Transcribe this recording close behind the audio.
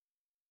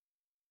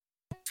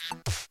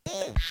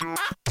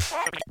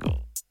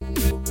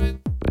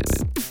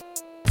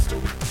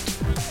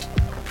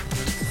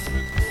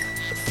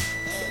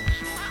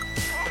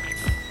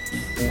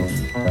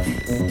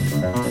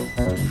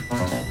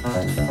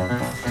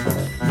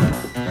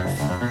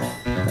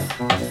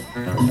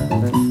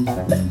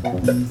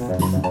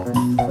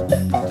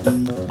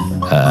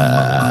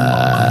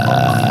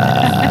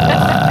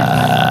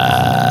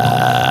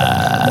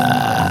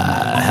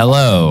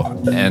Hello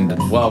and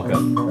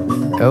welcome.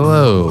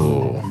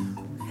 Hello.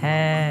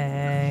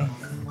 Hey.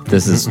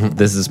 This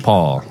is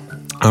Paul.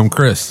 I'm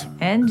Chris.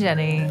 And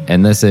Jenny.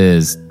 And this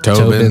is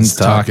Tobin's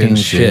Talking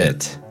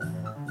Shit.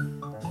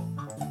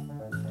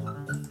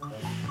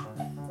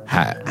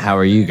 How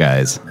are you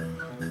guys?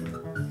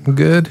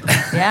 Good.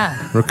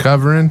 Yeah.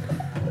 Recovering.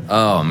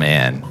 Oh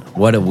man,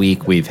 what a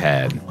week we've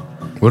had.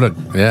 What a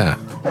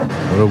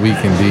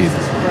week indeed.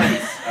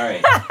 All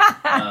right.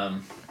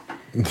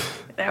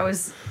 That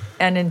was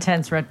an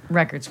intense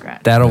record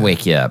scratch. That'll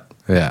wake you up.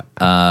 Yeah.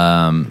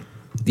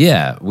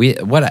 Yeah,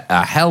 what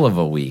a hell of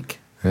a week.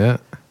 Yeah.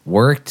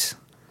 Worked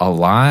a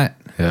lot.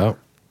 Yeah.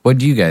 What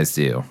do you guys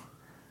do?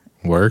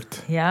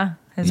 Worked. Yeah.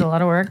 It's a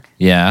lot of work.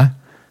 Yeah.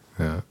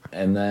 Yeah.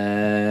 And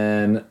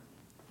then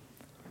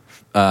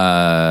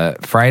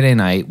Friday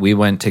night, we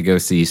went to go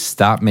see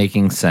Stop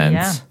Making Sense,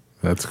 Yeah.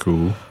 That's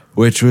cool.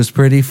 which was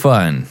pretty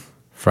fun.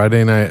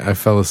 Friday night, I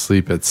fell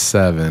asleep at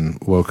 7,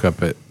 woke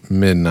up at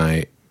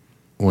midnight,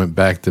 went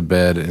back to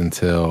bed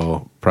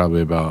until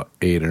probably about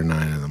 8 or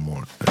 9 in the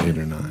morning. 8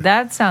 or 9.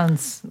 That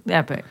sounds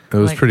epic. It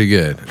was pretty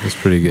good.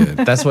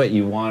 That's what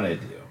you want to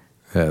do.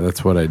 Yeah,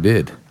 that's what I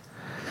did.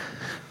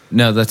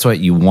 No, that's what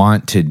you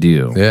want to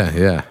do.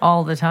 Yeah.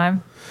 All the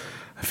time.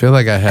 I feel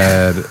like I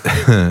had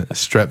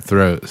strep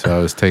throat, so I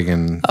was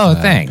taking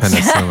Thanks.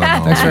 penicillin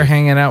all Thanks for week.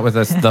 hanging out with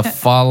us the Pass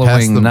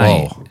following the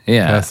night. bowl.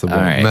 Yeah. Pass the bowl.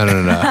 All right.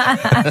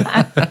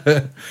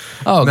 No.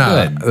 Oh,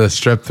 No, good. the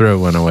strep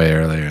throat went away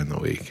earlier in the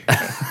week.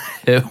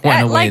 It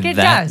went away like it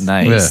that does.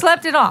 night. You Yeah.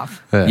 slept it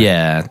off.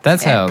 Yeah,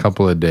 that's how. A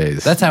couple of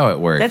days. That's how it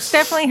works. That's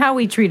definitely how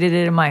we treated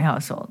it in my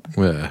household.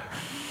 Yeah.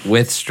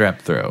 with strep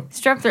throat.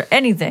 Strep throat,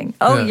 anything.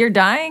 Oh, Yeah. You're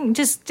dying?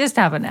 Just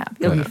have a nap.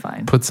 You'll be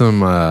fine. Put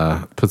some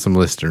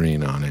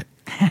Listerine on it.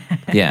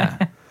 Yeah.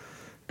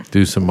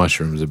 Do some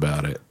mushrooms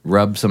about it.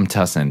 Rub some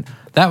tussin.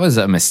 That was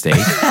a mistake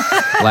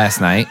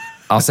last night.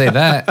 I'll say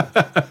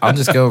that.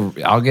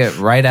 I'll get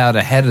right out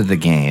ahead of the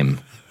game.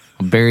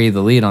 I'll bury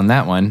the lead on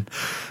that one.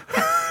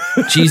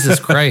 Jesus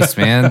Christ,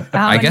 man.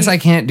 I guess I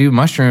can't do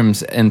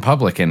mushrooms in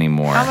public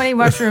anymore. How many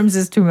mushrooms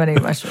is too many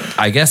mushrooms?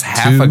 I guess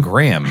half 2. a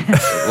gram.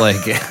 Like,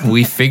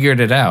 we figured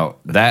it out.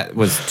 That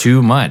was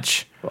too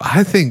much.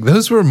 I think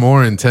those were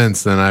more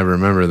intense than I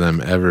remember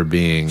them ever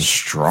being.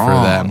 Strong. For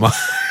that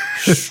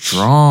much.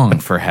 Strong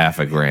for half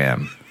a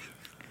gram.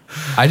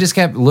 I just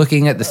kept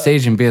looking at the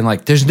stage and being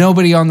like, there's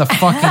nobody on the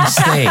fucking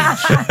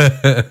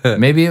stage.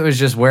 Maybe it was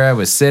just where I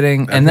was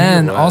sitting. And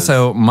then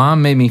also,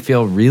 Mom made me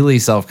feel really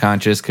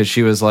self-conscious because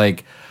she was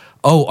like,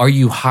 oh, are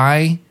you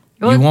high?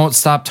 Well, you won't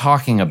stop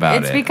talking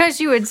about It's it. because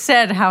you had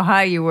said how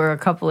high you were a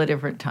couple of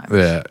different times.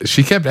 Yeah.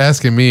 She kept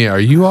asking me, are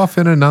you off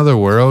in another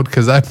world?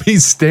 Because I'd be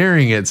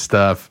staring at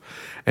stuff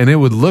and it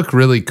would look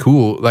really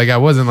cool. Like I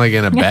wasn't like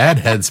in a bad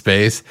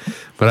headspace,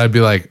 but I'd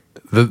be like,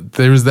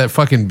 there was that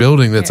fucking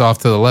building that's off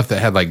to the left that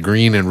had like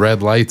green and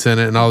red lights in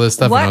it and all this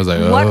stuff. What, and I was like,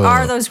 what oh.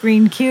 are those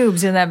green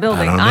cubes in that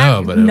building? I don't know,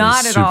 I'm but it was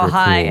not at all super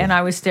high, cool. and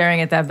I was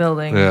staring at that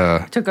building.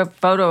 Yeah. Took a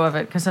photo of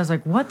it because I was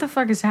like, what the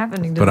fuck is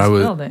happening to But this I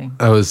building?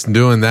 was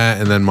doing that,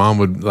 and then Mom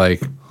would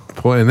like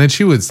point, and then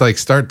she would like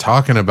start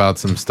talking about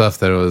some stuff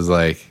that was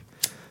like,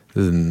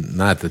 this is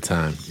not the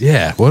time.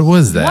 Yeah, what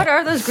was that? What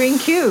are those green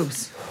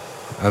cubes?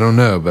 I don't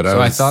know, but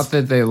So I thought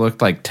that they looked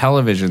like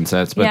television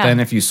sets, but Yeah. then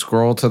if you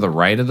scroll to the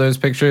right of those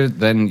pictures,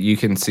 then you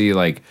can see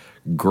like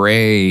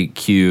gray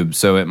cubes.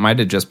 So it might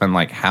have just been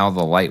like how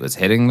the light was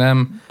hitting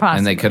them. Possibly.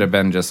 And they could have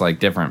been just like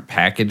different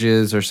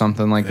packages or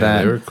something like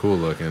that. they were cool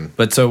looking.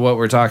 But so what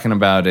we're talking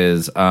about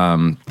is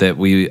that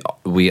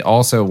we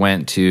also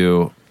went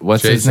to,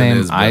 what's his Jason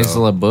name? Isbell.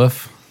 Isla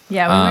Boeuf.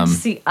 Yeah, we went to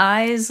see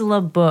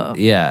Isla Boeuf.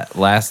 Yeah,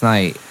 last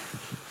night.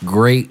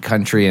 Great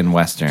country and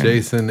western.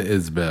 Jason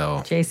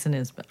Isbell Jason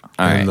Isbell.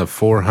 All and right. the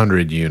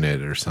 400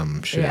 unit or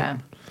some shit. Yeah.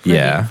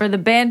 Yeah. For the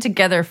Band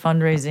Together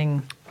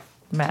fundraising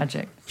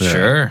magic.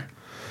 Sure.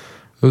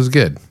 It was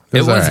good.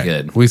 It was all right.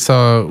 good. We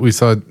saw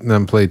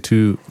them play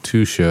two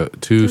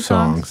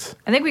songs.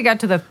 I think we got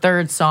to the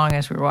third song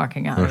as we were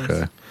walking out.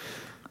 Okay.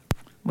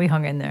 We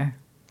hung in there.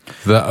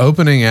 The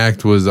opening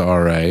act was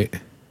all right.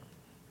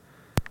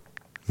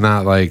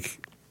 Not like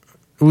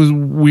it was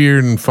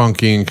weird and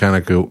funky and kind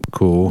of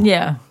cool.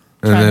 Yeah.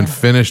 And then Trying to-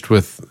 finished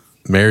with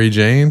Mary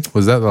Jane.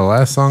 Was that the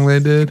last song they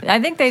did? I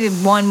think they did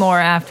one more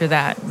after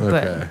that. Okay.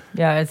 But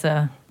yeah, it's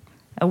a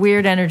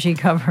weird energy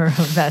cover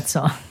of that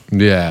song.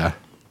 Yeah.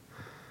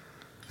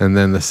 And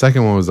then the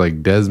second one was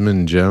like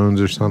Desmond Jones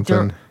or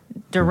something.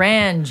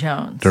 Duran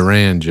Jones.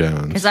 Duran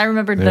Jones. Because I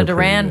remembered They're the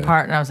pretty Duran good.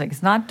 part, and I was like,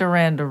 it's not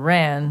Duran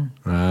Duran.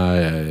 Ah,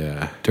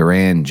 yeah.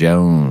 Duran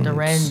Jones.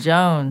 Duran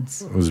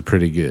Jones. It was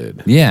pretty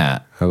good. Yeah.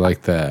 I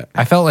like that.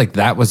 I felt like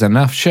that was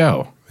enough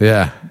show.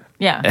 Yeah.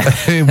 Yeah.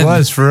 It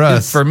was for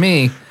us. For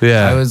me,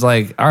 Yeah. I was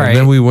like, all right. And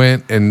then we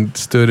went and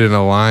stood in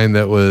a line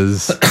that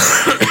was the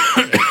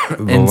length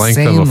of a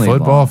Insanely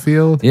football long.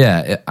 field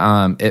Yeah,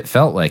 it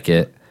felt like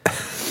it.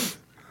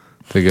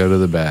 to go to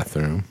the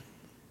bathroom.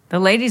 The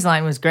ladies'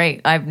 line was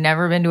great. I've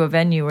never been to a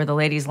venue where the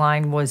ladies'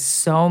 line was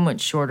so much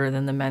shorter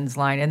than the men's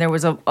line. And there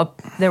was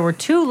there were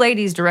two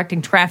ladies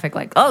directing traffic,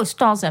 like, oh,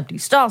 stall's empty,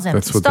 stall's empty.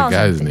 That's what the stall's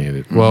guys empty.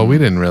 needed. Well, we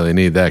didn't really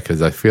need that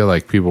because I feel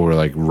like people were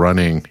like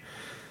running.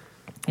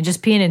 And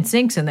just peeing in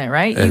sinks in there,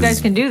 right? You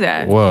guys can do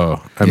that.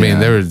 Whoa. I Yeah. mean,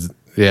 there was,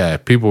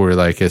 people were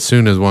like, as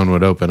soon as one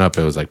would open up,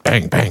 it was like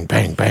bang, bang,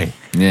 bang, bang.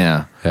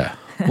 Yeah. Yeah.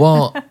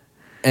 Well,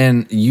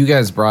 and you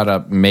guys brought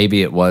up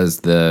maybe it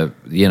was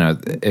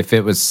if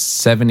it was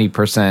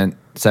 70%,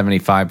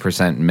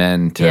 75%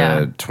 men to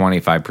Yeah.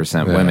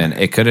 25% women,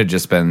 it could have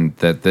just been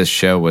that this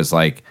show was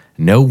like,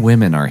 no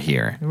women are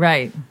here.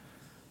 Right.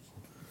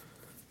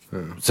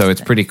 So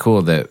it's pretty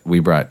cool that we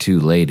brought two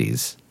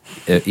ladies,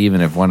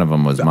 even if one of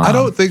them was mom. I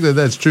don't think that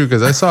that's true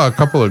because I saw a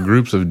couple of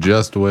groups of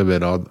just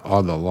women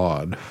on the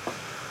lawn.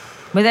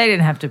 But they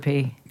didn't have to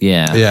pee.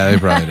 Yeah. Yeah, they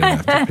probably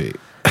didn't have to pee.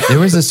 There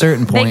was a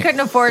certain They point. couldn't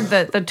afford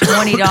the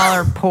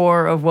 $20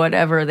 pour of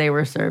whatever they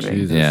were serving.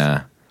 Jesus.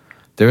 Yeah.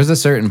 There was a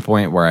certain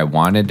point where I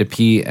wanted to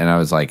pee and I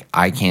was like,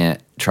 I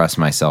can't trust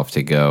myself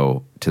to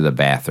go to the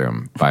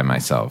bathroom by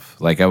myself.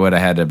 Like I would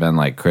have had to have been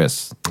like,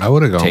 Chris, I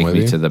would have gone take with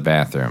me you. to the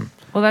bathroom.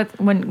 Well, that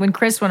when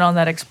Chris went on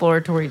that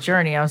exploratory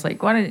journey, I was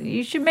like,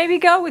 you should maybe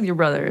go with your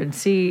brother and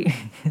see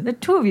the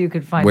two of you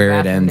could find Where a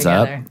it bathroom ends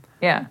up? together.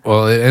 Yeah,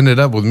 Well, it ended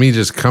up with me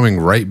just coming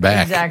right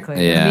back.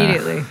 exactly. Yeah.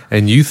 Immediately.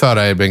 And you thought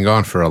I had been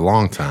gone for a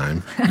long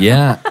time.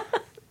 Yeah.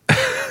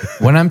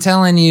 When I'm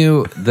telling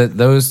you that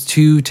those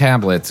two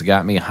tablets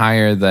got me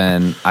higher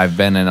than I've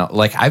been in,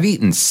 I've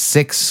eaten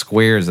 6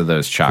 squares of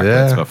those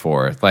chocolates Yeah.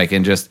 before.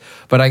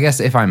 But I guess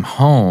if I'm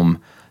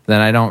home,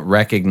 then I don't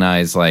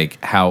recognize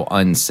like how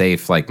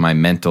unsafe like my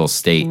mental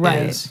state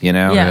Right. is, you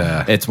know? Yeah.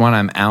 Yeah. It's when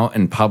I'm out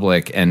in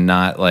public and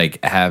not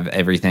like have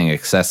everything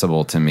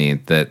accessible to me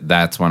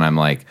that's when I'm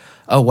like,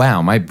 oh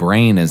wow, my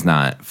brain is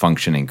not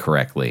functioning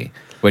correctly,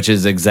 which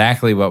is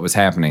exactly what was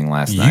happening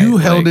last night. You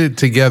held Like, it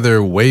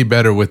together way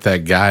better with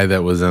that guy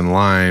that was in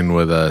line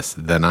with us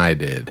than I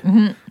did.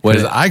 Mm-hmm.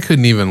 Because I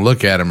couldn't even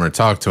look at him or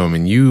talk to him,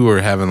 and you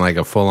were having like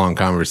a full-on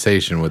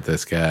conversation with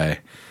this guy.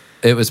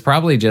 It was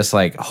probably just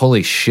like,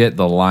 holy shit,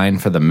 the line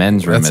for the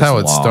men's room That's is how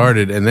it long.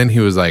 started. And then he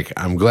was like,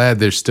 I'm glad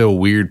there's still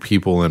weird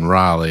people in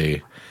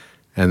Raleigh.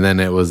 And then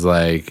it was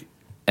like,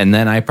 And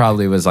then I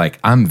probably was like,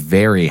 I'm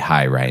very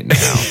high right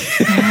now.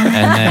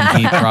 And then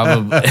he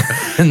probably,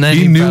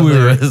 He knew we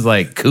were- was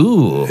like,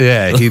 cool.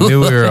 yeah, he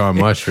knew we were on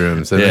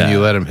mushrooms. And then Yeah. you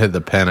let him hit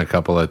the pen a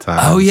couple of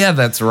times. Oh, yeah,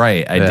 that's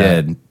right. I Yeah.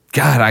 did.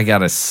 God, I got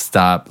to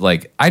stop.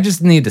 Like, I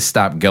just need to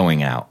stop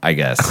going out, I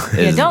guess.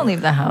 Yeah, don't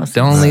leave the house.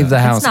 Don't leave the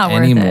house not worth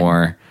it.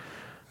 anymore.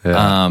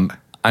 Yeah.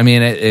 I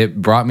mean,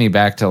 it brought me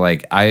back to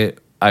like, I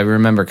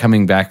remember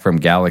coming back from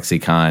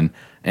GalaxyCon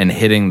and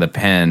hitting the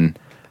pen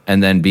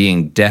and then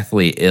being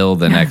deathly ill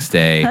the next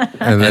day.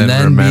 And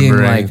then being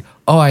remembering- like,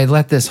 oh, I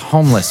let this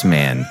homeless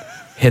man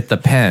hit the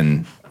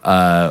pen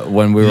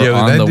when we were Yeah,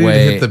 on that the dude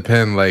way. hit the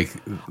pen like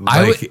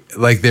I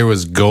like there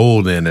was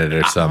gold in it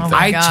or something.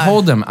 I God.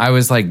 told him, I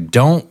was like,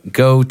 don't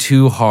go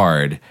too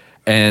hard.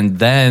 And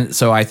then,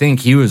 so I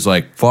think he was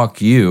like,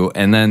 fuck you.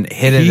 And then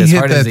hit it he as hit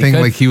hard that as he thing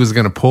could. like he was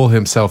going to pull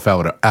himself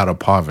out of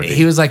poverty.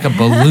 He was like a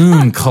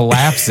balloon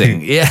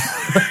collapsing. Yeah.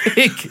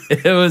 Like,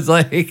 it was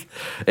like,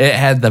 it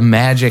had the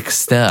magic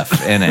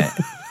stuff in it.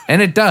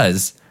 And it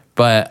does.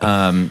 But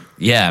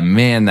yeah,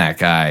 man, that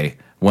guy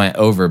went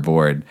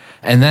overboard.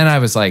 And then I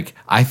was like,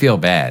 I feel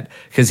bad.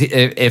 Because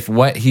if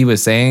what he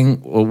was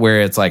saying,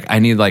 where it's like, I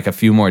need like a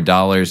few more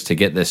dollars to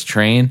get this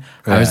train,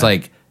 I was Yeah.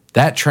 like,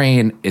 that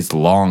train is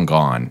long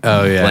gone.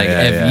 Oh, yeah, Like,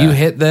 yeah, if yeah. you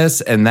hit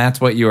this and that's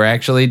what you were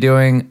actually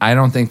doing, I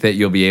don't think that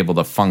you'll be able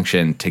to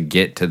function to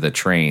get to the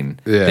train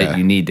Yeah. that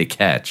you need to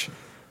catch.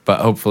 But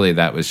hopefully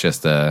that was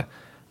just a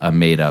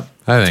made up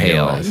I think it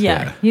tale. was.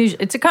 Yeah,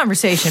 it's a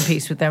conversation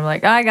piece with them.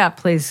 Like, I got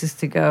places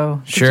to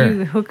go. Could Sure.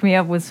 you hook me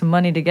up with some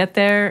money to get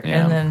there?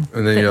 Yeah. And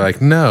then you're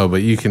like, no,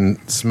 but you can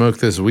smoke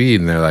this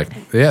weed. And they're like,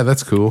 yeah,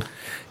 that's cool.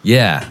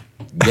 Yeah.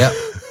 Yep.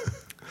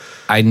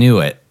 I knew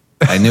it.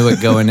 I knew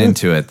it going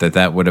into it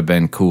that would have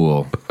been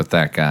cool with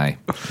that guy.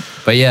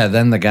 But yeah,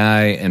 then the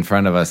guy in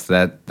front of us,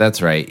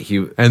 that's right.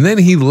 And then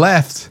he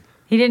left.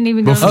 he didn't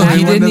even go to Before the he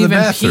he went didn't to the even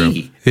bathroom.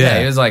 pee. Yeah.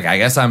 He was like, I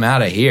guess I'm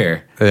out of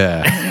here.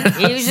 Yeah.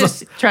 He was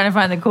just trying to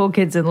find the cool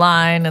kids in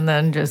line and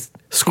then just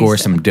Score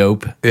some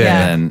dope.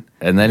 Yeah. And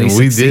then he And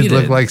we succeeded. did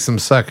look like some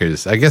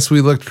suckers. I guess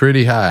we looked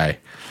pretty high.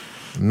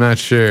 I'm not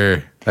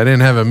sure. I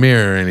didn't have a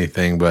mirror or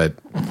anything, but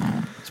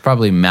It's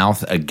probably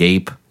mouth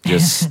agape,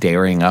 just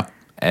staring up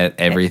at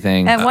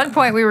everything. At one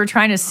point, we were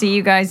trying to see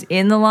you guys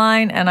in the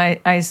line, and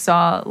I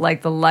saw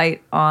like the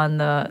light on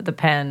the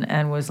pen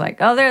and was like,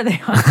 oh, there they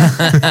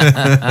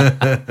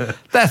are.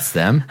 That's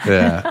them.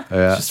 yeah.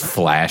 Just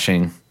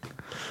flashing.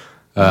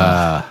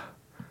 Yeah,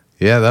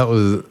 Yeah,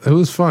 it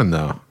was fun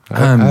though. I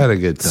had a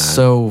good time.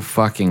 So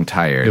fucking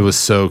tired. It was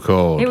so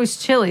cold. It was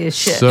chilly as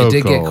shit. So It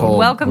did get cold.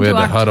 Welcome we to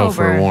had to huddle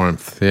for October.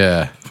 warmth.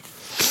 Yeah.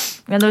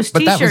 And those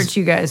But that T-shirts was-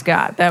 you guys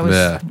got, that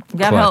Clutch.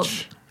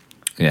 helped.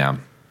 Yeah,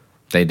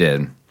 they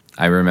did.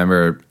 I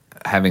remember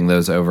having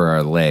those over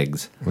our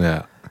legs.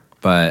 Yeah.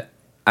 But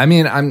I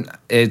mean,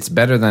 it's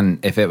better than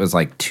if it was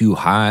like too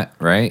hot,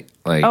 right?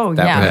 Like Oh,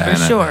 that yeah, would have for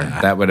been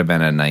sure. That would have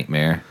been a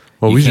nightmare.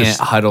 Well, you we can't just-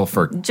 huddle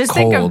for Just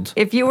cold. think of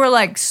if you were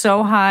like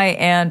so high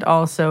and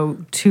also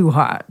too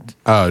hot.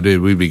 Oh,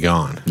 dude, we'd be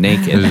gone.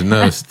 Naked. There's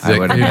no,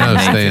 would've been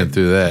staying naked.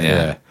 through that.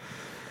 Yeah.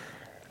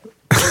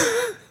 Yeah.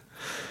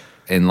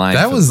 In line.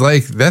 That was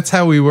that's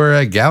how we were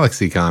at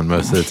GalaxyCon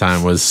most of the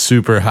time, was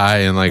super high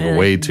and like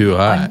way too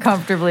hot.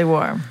 Uncomfortably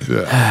warm.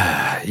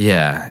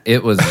 yeah.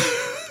 It was.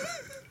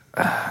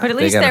 But at They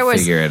least got there to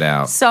was figure it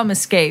out. some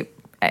escape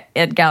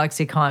at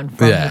GalaxyCon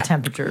from Yeah. the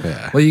temperature.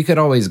 Yeah. Well, you could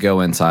always go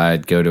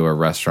inside, go to a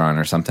restaurant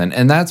or something.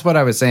 And that's what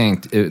I was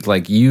saying.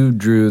 Like, you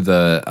drew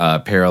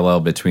the parallel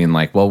between,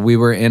 like, well, we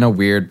were in a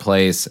weird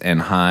place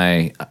and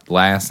high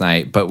last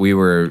night, but we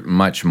were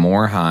much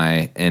more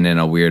high and in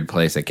a weird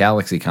place at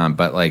GalaxyCon.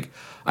 But, like,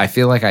 I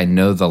feel like I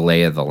know the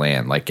lay of the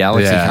land. Like,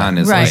 GalaxyCon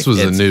is Right. like... This was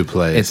a it's- new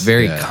place. It's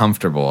very Yeah.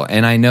 comfortable.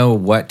 And I know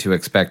what to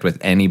expect with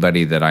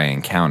anybody that I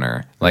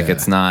encounter. Like, Yeah.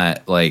 it's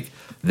not, like...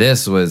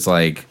 This was,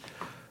 like...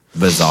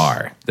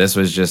 bizarre. This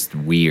was just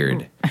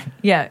weird.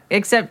 Yeah,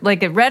 except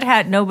like at Red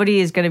Hat, nobody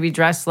is going to be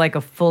dressed like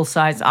a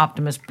full-size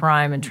Optimus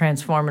Prime and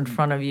transform in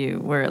front of you.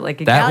 Where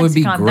like at That would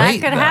be GalaxyCon, great,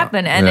 that could though.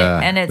 happen,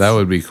 and it's that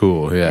would be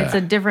cool. Yeah. it's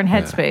a different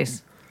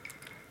headspace.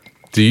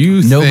 Do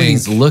you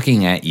Nobody's think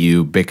looking at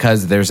you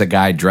because there's a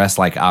guy dressed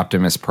like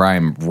Optimus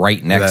Prime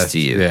right next That's- to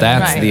you. yeah.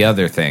 That's Right. the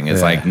other thing. It's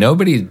Yeah. like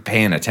nobody's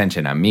paying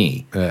attention to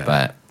me. Yeah.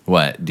 But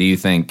what do you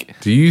think?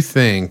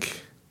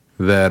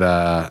 that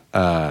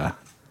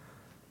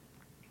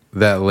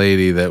that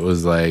lady that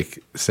was like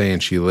saying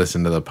she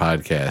listened to the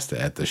podcast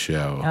at the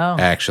show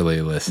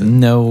actually listened?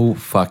 No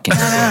fucking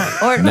way.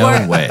 Or,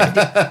 No or way.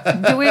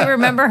 do we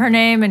remember her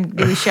name and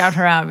do we shout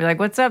her out? Be like,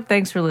 "What's up?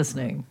 Thanks for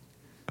listening."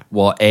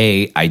 Well,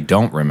 A, I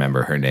don't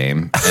remember her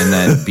name, and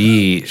then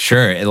B,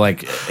 sure,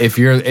 like if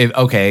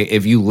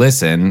you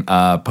listen,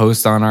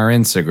 post on our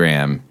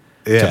Instagram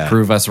to Yeah.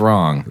 prove us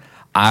wrong.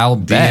 I'll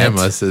bet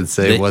us and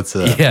say, "What's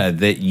up?" Yeah,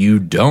 that you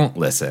don't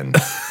listen,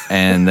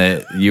 and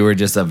that you were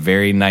just a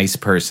very nice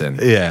person.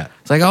 Yeah.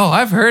 It's like, oh,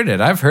 I've heard it.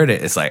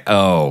 It's like,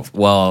 oh,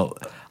 well,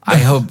 I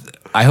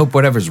hope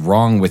whatever's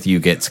wrong with you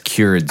gets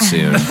cured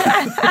soon,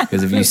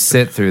 because if you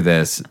sit through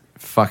this,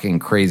 fucking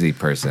crazy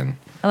person.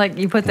 Like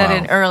you put that Wow.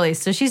 in early,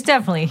 so she's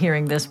definitely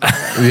hearing this. By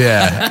the way.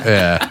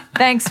 Yeah.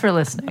 Thanks for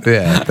listening.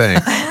 Yeah.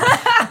 Thanks.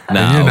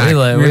 No, you're not-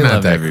 we you're not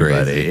love that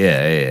everybody. crazy.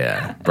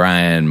 Yeah.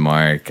 Brian,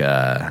 Mark,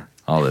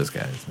 all those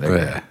guys. They're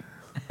Yeah.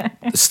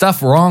 great.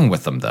 Stuff wrong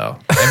with them, though.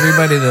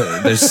 Everybody,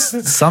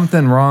 there's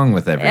something wrong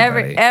with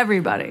everybody.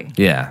 Everybody.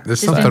 Yeah, There's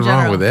Just in something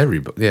wrong general. with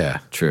everybody. Yeah.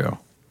 true.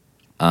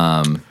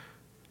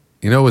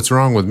 You know what's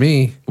wrong with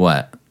me?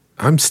 What?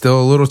 I'm still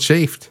a little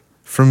chafed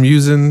from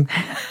using.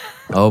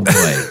 Oh,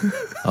 boy.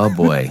 Oh,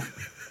 boy.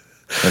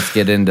 Let's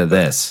get into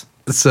this.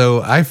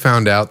 So I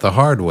found out the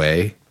hard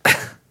way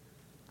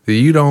that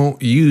you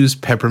don't use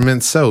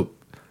peppermint soap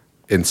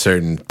in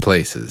certain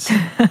places.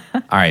 All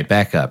right,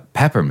 back up.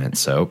 Peppermint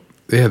soap.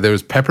 Yeah, there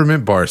was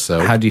peppermint bar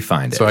soap. How'd you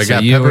find it? So I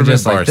got you were peppermint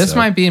just bar like, this soap.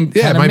 might be Yeah, it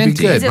kind of might be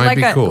minty. good. Is it might like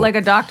be a cool. like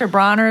a Dr.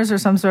 Bronner's or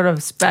some sort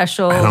of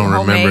special don't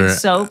homemade remember.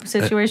 soap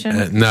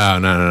situation? No.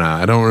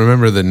 I don't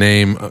remember the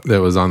name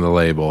that was on the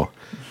label.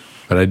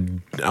 But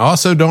I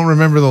also don't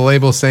remember the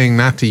label saying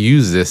not to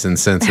use this in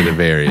sensitive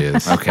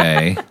areas,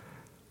 Okay.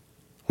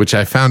 which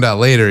I found out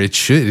later it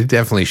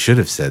definitely should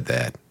have said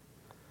that.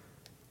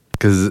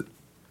 Because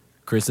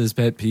Chris's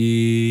pet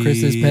peeve.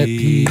 Chris's pet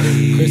peeve.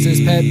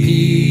 Chris's pet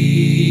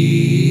peeve.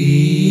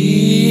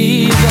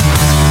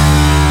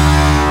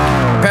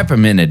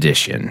 Peppermint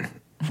edition.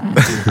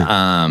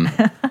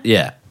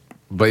 Yeah.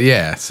 But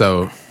yeah,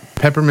 so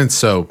peppermint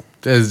soap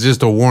is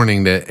just a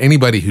warning that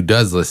anybody who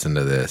does listen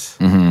to this,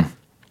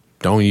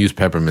 don't use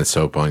peppermint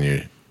soap on your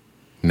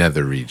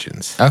nether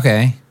regions,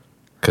 Okay.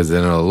 because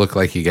then it'll look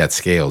like you got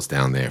scales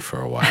down there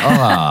for a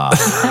while.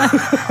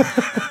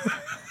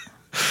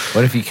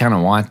 What if you kind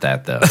of want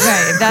that though?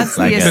 Right, that's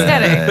Like the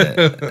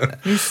aesthetic.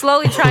 You're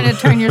slowly trying to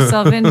turn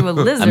yourself into a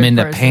lizard. I'm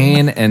into person.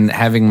 pain and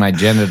having my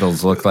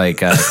genitals look like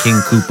King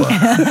Koopa.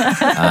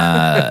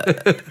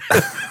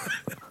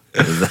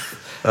 Is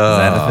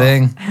that a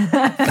thing?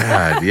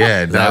 God,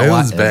 yeah, no, That it wi-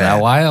 was Is bad.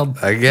 that wild?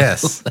 I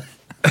guess.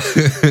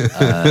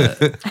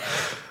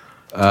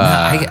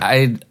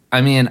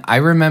 I mean, I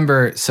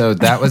remember. So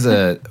that was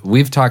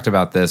we've talked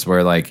about this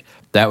where like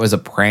that was a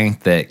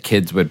prank that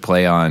kids would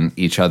play on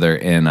each other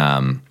in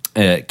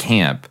at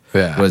camp.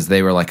 Yeah. Was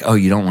they were like, oh,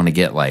 you don't want to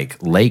get like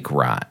lake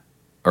rot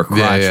or crotch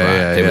rot.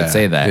 yeah, They yeah. would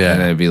say that, Yeah. and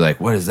then it'd be like,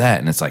 what is that?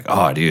 And it's like,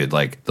 oh, dude,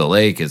 like the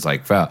lake is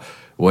like foul.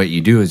 What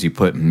you do is you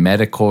put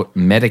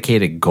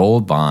medicated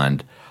Gold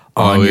Bond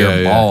on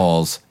your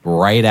balls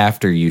right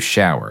after you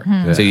shower.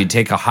 So you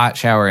take a hot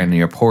shower and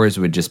your pores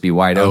would just be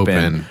wide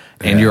open.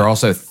 and you're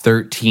also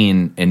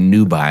 13 and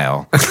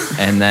nubile,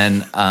 and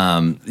then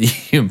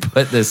you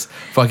put this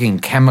fucking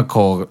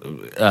chemical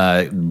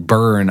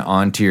burn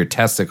onto your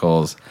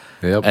testicles,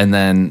 and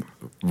then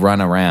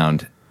run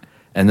around,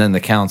 and then the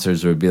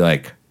counselors would be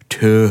like,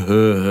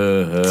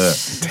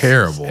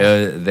 terrible.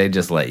 They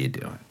just let you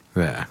do it.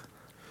 Yeah.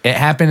 It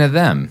happened to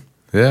them.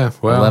 Yeah.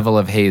 Well, A level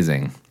of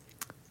hazing.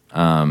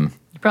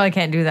 You probably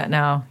can't do that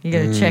now. You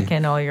got to check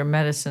in all your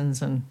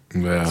medicines and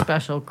Yeah.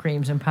 special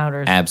creams and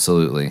powders.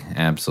 Absolutely.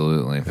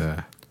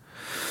 yeah.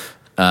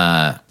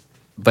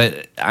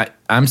 But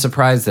I'm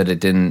surprised that it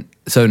didn't.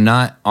 So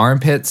not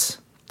armpits.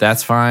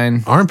 That's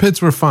fine.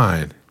 Armpits were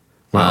fine.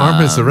 My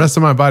armpits, the rest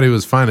of my body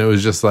was fine. It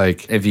was just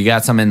like, If you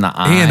got some in the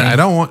eye. and I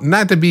don't want,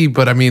 not to be,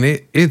 but I mean,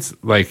 it's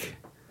like,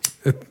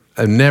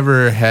 I've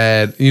never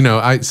had,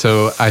 I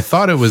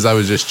thought I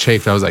was just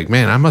chafed. I was like,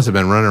 man, I must have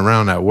been running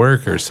around at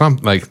work or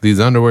something, like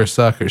these underwear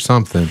suck or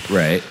something.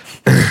 Right.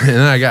 And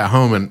then I got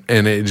home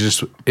and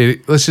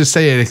let's just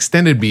say it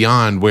extended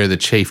beyond where the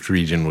chafed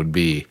region would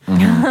be.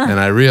 And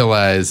I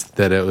realized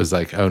that it was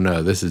like, oh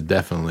no, this is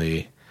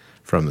definitely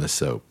from the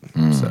soap.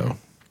 So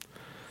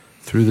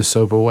threw the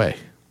soap away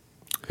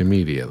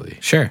immediately.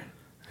 Sure.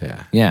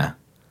 Yeah. Yeah.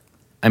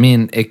 I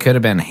mean, it could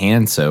have been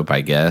hand soap,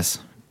 I guess.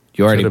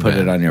 You already Could have put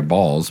it been. on your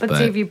balls, But but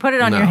see, if you put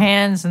it on No. your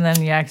hands and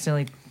then you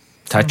accidentally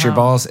touch your somehow-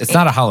 balls. It's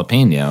not a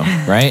jalapeno,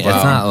 right? Wow.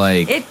 It's not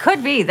like It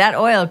could be that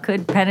oil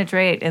could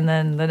penetrate, and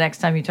then the next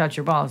time you touch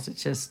your balls, it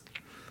just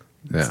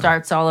Yeah.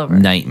 starts all over.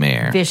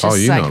 nightmare. Vicious Oh,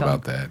 you cycle. know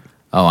about that.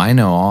 Oh, I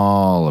know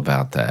all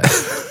about that.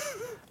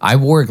 I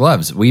wore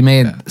gloves. We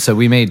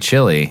made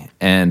chili,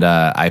 and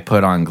I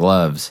put on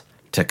gloves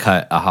to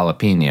cut a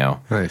jalapeno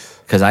Nice.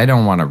 because I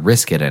don't want to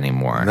risk it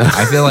anymore.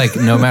 I feel like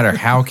no matter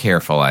how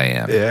careful I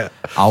am, Yeah.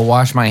 I'll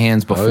wash my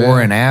hands before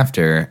yeah. and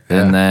after, Yeah.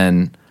 and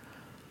then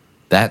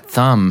that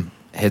thumb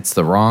hits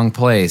the wrong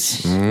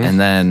place, and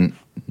then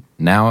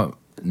now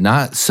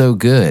not so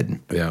good.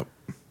 Yep.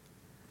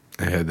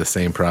 I had the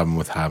same problem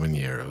with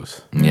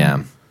habaneros. Yeah.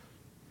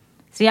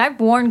 See, I've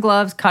worn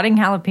gloves cutting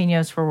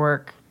jalapenos for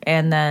work,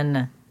 and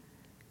then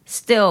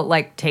still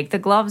like take the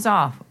gloves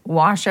off,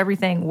 wash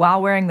everything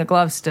while wearing the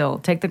gloves still,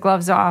 take the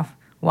gloves off,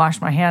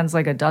 wash my hands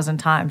like a dozen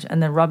times,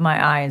 and then rub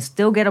my eye and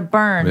still get a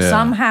burn Yeah.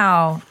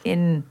 somehow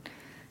in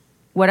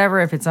whatever,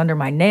 if it's under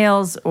my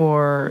nails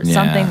or Yeah.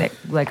 something that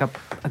like a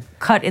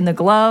cut in the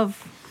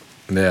glove.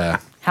 Yeah.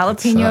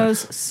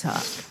 Jalapenos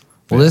suck.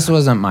 Well, this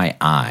wasn't my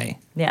eye,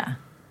 Yeah.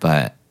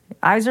 but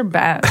Eyes are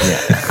bad.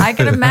 I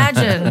can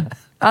imagine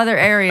other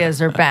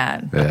areas are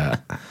bad. Yeah.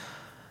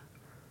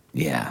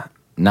 yeah,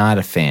 not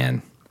a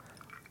fan.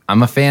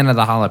 I'm a fan of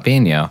the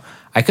jalapeno.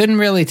 I couldn't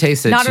really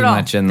taste it Not too at all.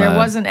 much in There the.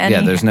 wasn't any-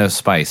 Yeah, there's no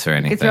spice or You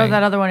anything. could throw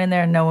that other one in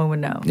there and no one would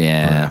know.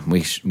 Yeah,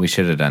 we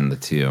should have done the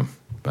two,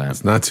 but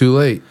It's not too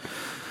late.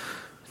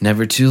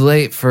 never too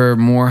late for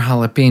more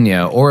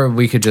jalapeno. Or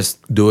we could just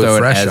Do it throw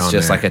fresh as on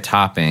just there. like a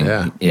topping.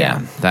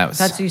 Yeah. that was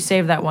That's you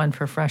save that one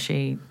for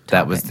freshy.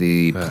 that was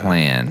topping. the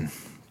plan.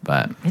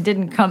 But It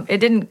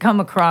didn't come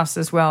across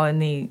as well in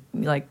the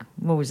like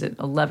what was it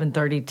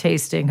 11:30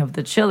 tasting of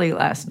the chili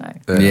last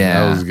night.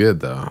 Yeah. That was good,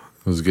 though.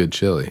 It was good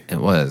chili. it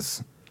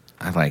was.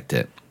 I liked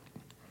it.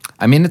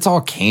 I mean, it's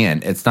all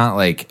canned. It's not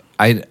like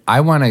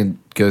I want to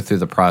go through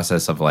the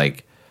process of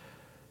like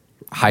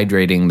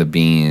hydrating the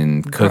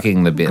bean,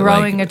 cooking the bean,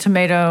 Growing like, a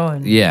tomato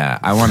and yeah,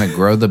 I want to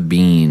grow the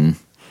bean,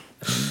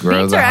 grow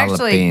beans the are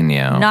actually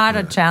jalapeno. not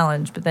a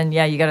challenge, but then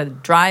yeah, you got to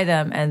dry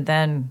them and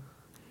then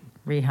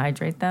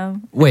rehydrate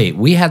them. Wait,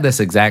 we had this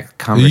exact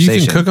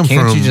conversation. cook 'em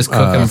Can't from, you just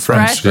cook them from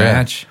fresh?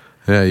 scratch?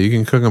 Yeah, you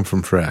can cook them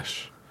from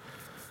fresh.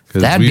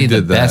 'Cause That'd we be the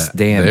did that. best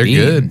damn They're bean.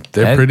 good.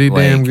 They're That, pretty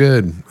damn like-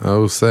 good, I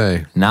will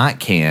say. Not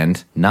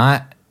canned,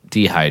 not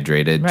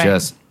dehydrated, Right.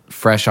 just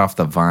fresh off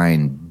the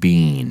vine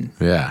bean.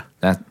 Yeah.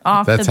 That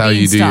Off That's the how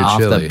you do your beanstalk. off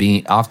chili. the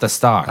bean, off the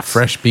stalks.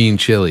 Fresh bean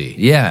chili.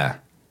 Yeah,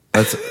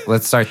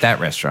 let's start that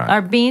restaurant.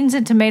 Are beans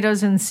and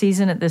tomatoes in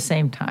season at the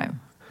same time?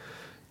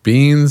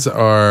 Beans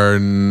are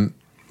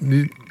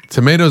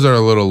tomatoes are a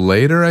little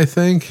later, I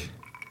think.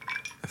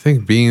 I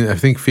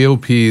think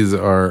field peas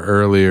are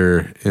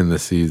earlier in the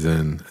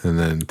season, and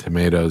then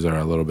tomatoes are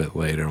a little bit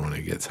later when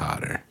it gets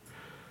hotter.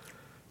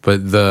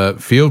 But the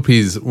field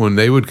peas, when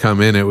they would come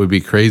in, it would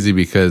be crazy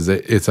because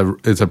it's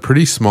a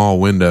pretty small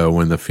window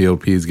when the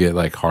field peas get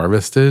like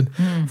harvested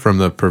from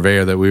the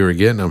purveyor that we were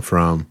getting them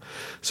from.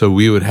 So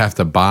we would have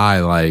to buy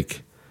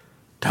like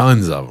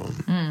tons of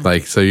them.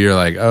 Like, so you're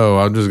like, oh,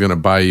 I'm just going to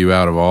buy you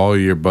out of all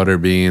your butter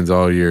beans,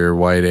 all your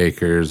white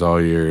acres,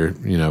 all your,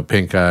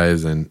 pink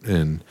eyes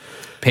and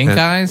Pink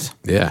eyes?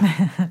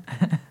 yeah.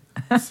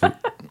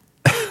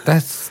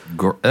 That's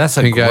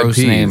a Pink-eyed gross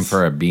peas. name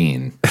for a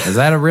bean. Is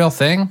that a real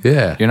thing?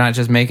 Yeah. You're not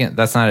just making.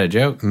 That's not a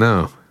joke.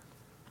 No,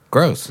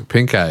 Gross.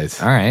 pink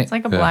eyes. All right. It's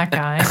like a black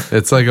eye.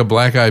 It's like a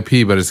black eyed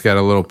pea, but it's got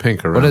a little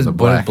pink around What the do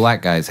black.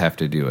 black guys have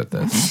to do with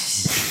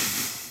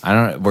this? I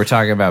don't. We're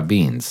talking about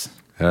beans.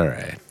 All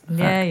right.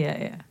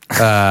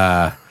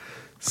 Yeah.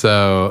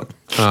 So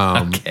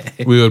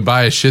we would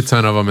buy a shit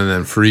ton of them and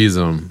then freeze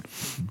them,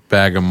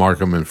 bag them, mark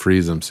them, and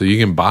freeze them. So you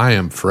can buy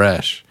them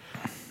fresh.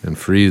 and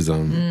freeze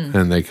them,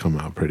 and they come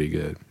out pretty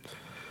good.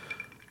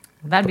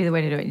 That'd be the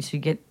way to do it. You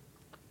should get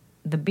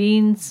the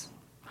beans,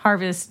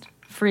 harvest,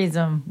 freeze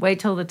them, wait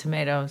till the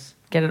tomatoes,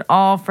 get it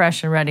all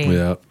fresh and ready.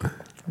 Yep.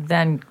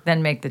 Then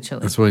make the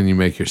chili. That's when you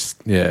make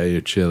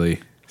your chili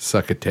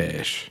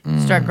succotash.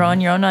 Start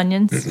growing your own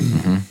onions.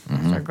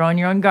 Start growing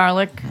your own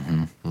garlic.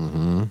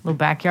 Little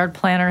backyard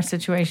planter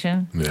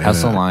situation. Yeah.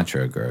 How's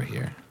cilantro grow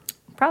here?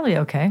 Probably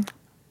okay.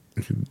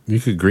 You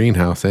could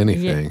greenhouse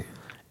anything. Yeah.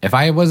 If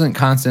I wasn't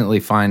constantly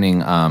finding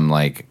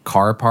like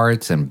car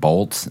parts and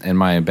bolts in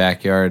my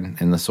backyard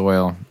in the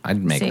soil,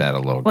 I'd make that a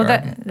little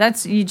garden.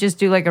 That's you just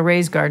do like a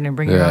raised garden and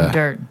bring your own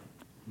dirt.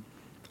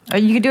 Or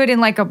you could do it in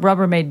like a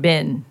Rubbermaid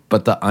bin.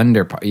 But the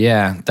under part, the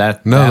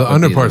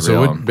under part.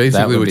 So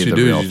basically, what you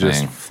do is you thing.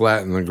 just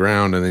flatten the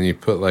ground, and then you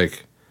put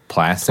like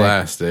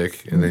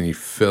plastic, and then you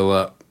fill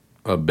up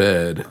a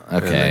bed. Okay.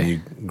 And then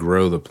you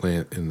grow the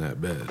plant in that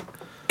bed.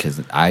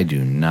 Because I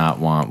do not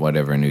want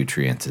whatever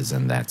nutrients is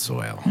in that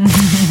soil.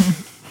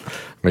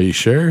 Are you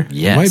sure?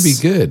 Yes. It might be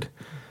good.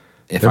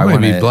 If There I might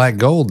wanna, be black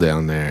gold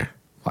down there.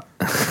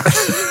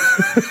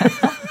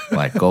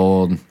 black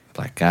gold,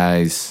 black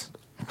guys.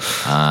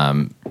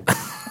 I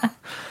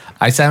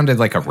sounded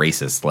like a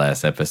racist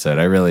last episode.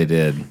 I really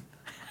did.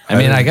 I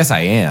mean, I guess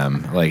I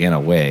am, like in a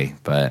way,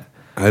 but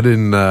I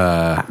didn't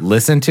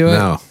listen to it.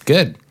 No.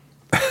 Good.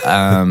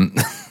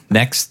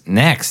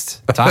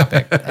 Next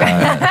topic.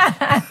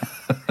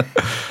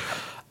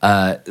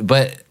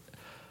 But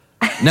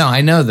no,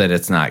 I know that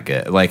it's not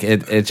good. Like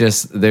it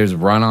just there's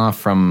runoff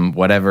from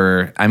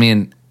whatever. I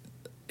mean,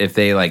 if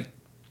they like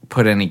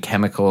put any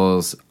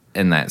chemicals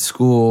in that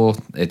school,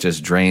 it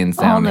just drains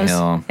down the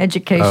hill.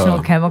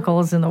 Educational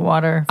chemicals in the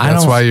water.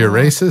 That's why you're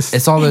racist?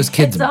 It's all those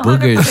kids' It's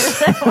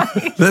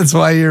boogers, That's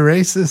why you're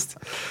racist?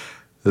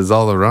 There's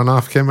all the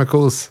runoff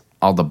chemicals?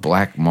 all the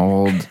black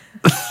mold.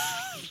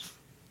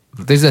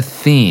 There's a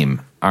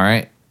theme, all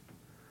right?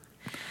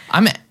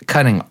 I'm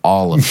cutting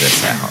all of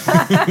this out.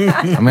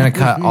 I'm going to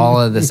cut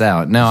all of this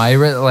out. No, I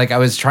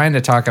was trying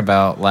to talk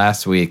about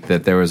last week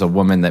that there was a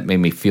woman that made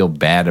me feel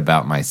bad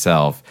about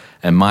myself,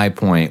 and my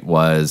point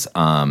was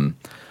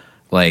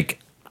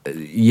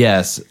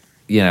yes,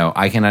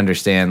 I can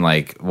understand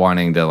like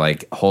wanting to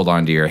like hold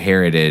on to your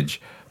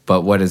heritage,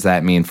 but what does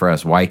that mean for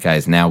us white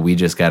guys? Now we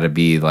just got to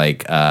be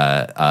like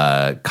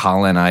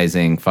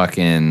colonizing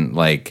fucking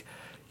like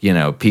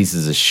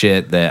pieces of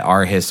shit that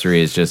our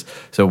history is just.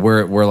 So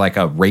we're like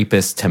a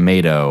rapist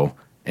tomato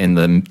in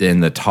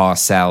the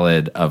tossed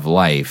salad of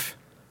life.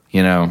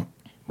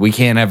 We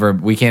can't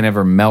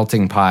ever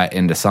melting pot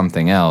into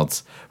something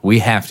else. We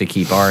have to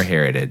keep our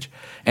heritage.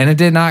 And it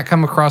did not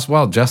come across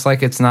well, just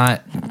like it's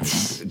not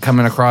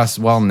coming across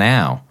well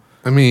now.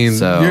 I mean,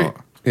 So-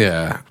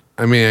 yeah.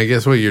 I mean, I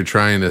guess what you're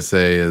trying to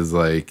say is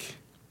like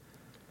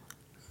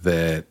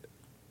that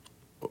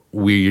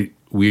we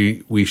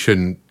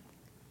shouldn't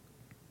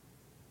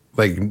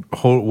like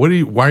hold.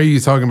 Why are you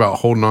talking about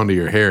holding on to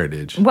your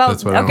heritage? Well,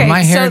 That's what okay.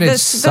 My so heritage the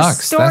sucks.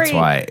 That's story-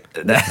 why.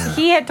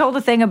 He had told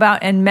a thing about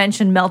and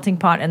mentioned melting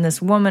pot, and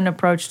this woman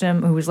approached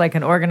him who was like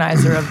an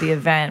organizer of the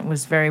event,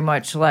 was very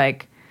much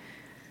like,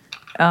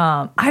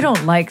 I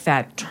don't like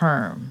that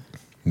term.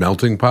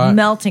 Melting pot?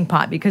 Melting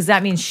pot, because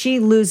that means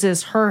she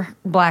loses her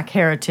black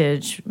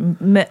heritage,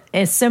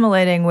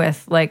 assimilating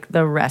with like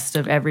the rest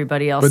of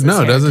everybody else's But no,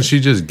 doesn't heritage. she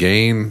just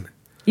gain?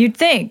 You'd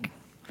think.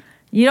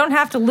 You don't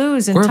have to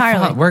lose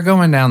entirely. We're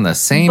going down the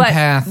same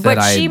path that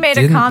I she made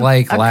didn't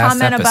like a last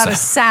comment episode. about a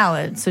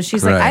salad. So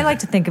she's like, Right. I like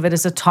to think of it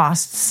as a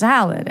tossed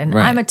salad. And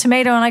Right. I'm a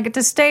tomato and I get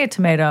to stay a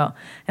tomato.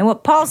 And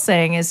what Paul's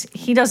saying is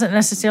he doesn't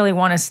necessarily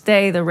want to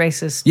stay the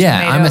racist Yeah,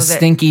 tomato. I'm a that-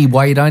 stinky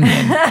white onion,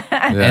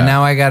 and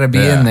now I got to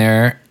be in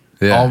there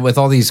with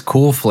all these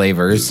cool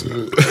flavors,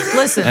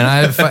 Listen, and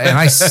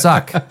I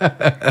suck,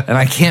 and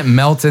I can't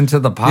melt into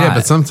the pot. Yeah,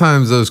 but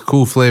sometimes those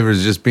cool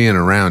flavors just being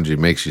around you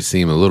makes you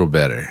seem a little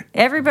better.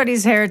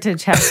 everybody's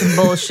heritage has some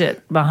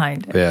bullshit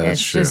behind it. Yeah,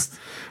 that's it's true. just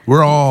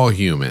We're all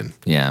human.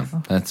 Yeah,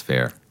 that's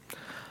fair.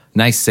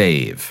 Nice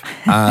save.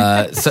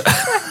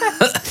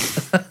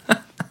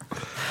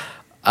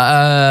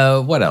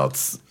 What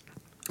else?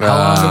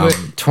 How long?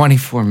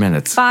 24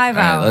 minutes. 5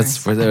 All right,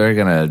 hours. We're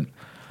gonna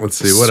Let's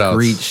see what else.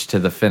 screech to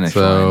the finish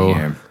So, line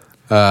here.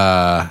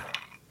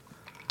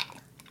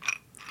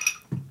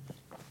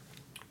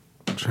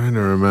 I'm trying to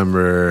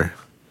remember.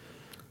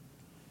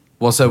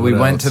 Well, so we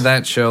What went else? to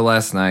that show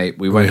last night.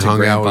 We went to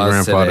hung out with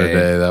Grandpa's Grandpa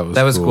today.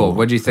 That was cool. cool.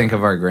 What'd you think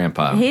of our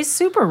grandpa? he's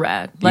super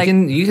rad. Like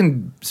you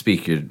can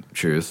speak your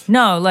truth.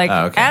 no, like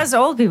Oh, okay. as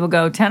old people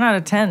go, 10 out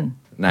of 10.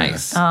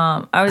 Nice.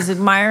 I was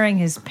admiring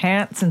his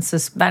pants and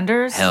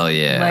suspenders. Hell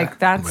yeah. Like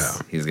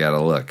that's He's got a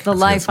look. the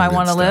life I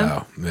want to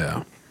live.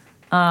 Yeah.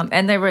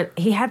 And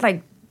he had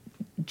like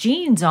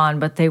jeans on,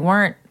 but they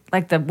weren't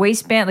like the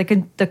waistband,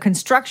 like the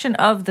construction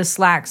of the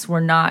slacks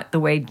were not the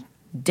way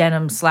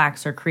denim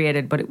slacks are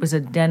created, but it was a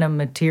denim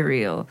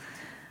material.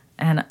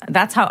 And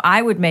that's how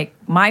I would make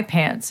my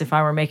pants if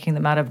I were making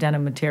them out of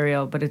denim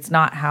material, but it's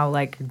not how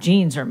like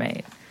jeans are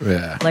made.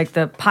 Yeah. Like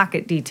the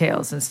pocket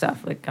details and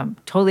stuff. Like I'm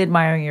totally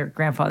admiring your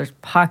grandfather's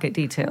pocket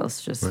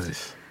details. Just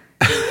Nice.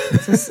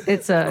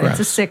 It's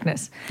a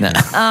sickness. No.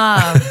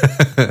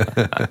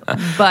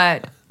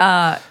 But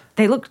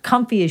they looked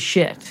comfy as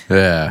shit.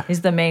 Yeah.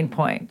 Is the main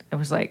point. It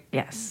was like,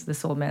 yes,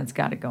 this old man's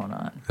got it going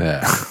on.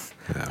 Yeah.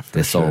 Yeah.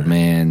 This old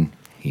man,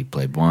 he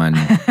played one.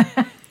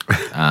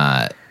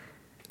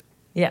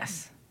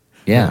 Yes.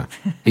 Yeah.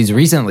 He's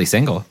recently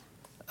single.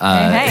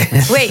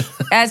 Hey, wait.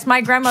 As my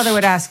grandmother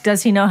would ask,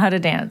 does he know how to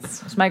dance?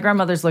 So my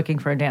grandmother's looking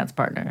for a dance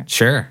partner.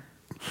 Sure.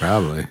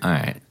 Probably. All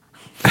right.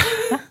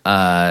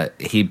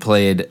 He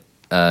played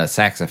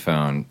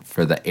saxophone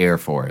for the Air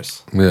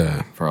Force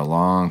Yeah. for a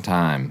long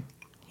time.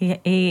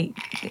 He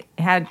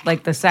had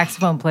like the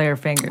saxophone player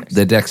fingers.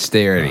 The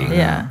dexterity.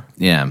 Yeah.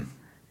 Yeah.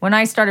 When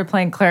I started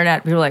playing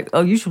clarinet, people were like,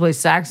 "Oh, you should play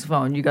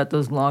saxophone. You got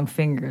those long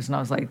fingers." And I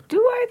was like, "Do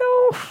I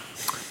though?"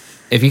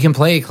 If you can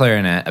play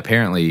clarinet,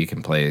 apparently you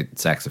can play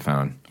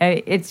saxophone.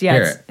 It's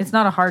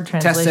not a hard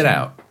translation. Test it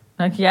out.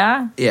 Like,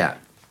 yeah, Yeah.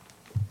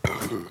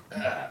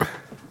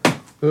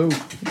 Oh.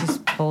 he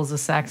just pulls the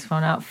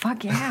saxophone out.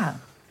 Fuck yeah.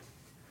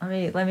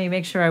 Let me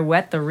make sure I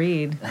wet the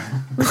reed.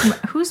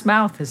 Whose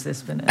mouth has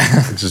this been in?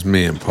 It's just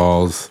me and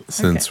Paul's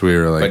since we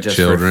were like But just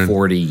children. for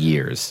 40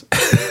 years.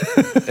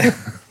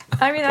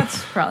 I mean,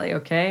 that's probably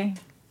okay.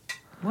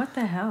 What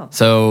the hell?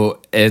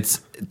 So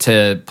it's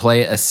to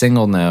play a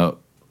single note.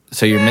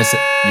 So you're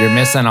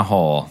missing a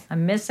hole.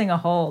 I'm missing a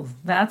hole.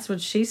 That's what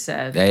she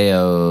said.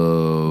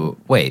 Ayo.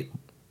 Wait.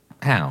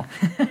 How?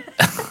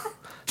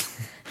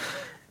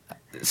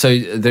 So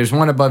there's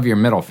one above your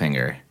middle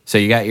finger. So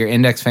you got your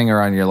index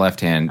finger on your left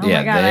hand. Oh yeah,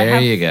 my God,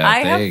 there you go.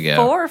 I there have you go.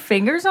 4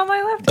 fingers on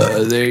my left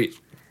hand. There.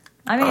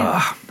 I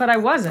mean, but I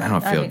wasn't. I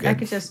don't feel I good.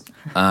 could just.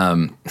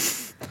 Yeah.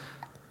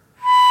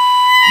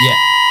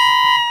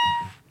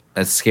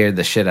 That scared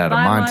the shit out of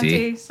Bye,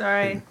 Monty.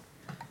 Sorry.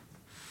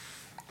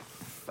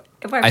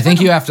 I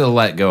think you have to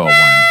let go of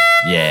one.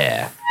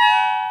 Yeah.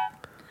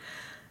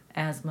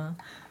 asthma.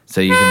 So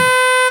you can.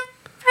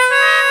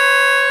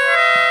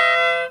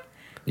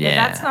 Yeah,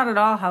 that's not at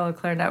all how a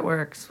clarinet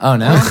works. Oh,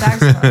 no?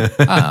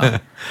 Saxophone.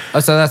 Oh,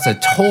 so that's a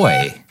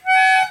toy.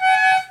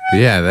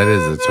 Yeah, that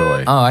is a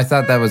toy. Oh, I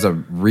thought that was a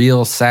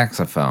real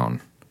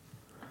saxophone.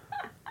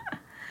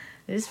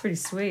 It is pretty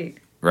sweet.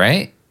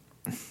 Right?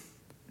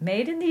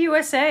 Made in the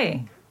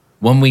USA.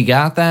 When we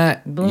got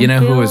that, you know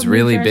who was Bloomfield, New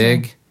really Jersey.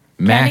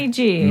 big? Kenny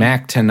G.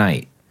 Mac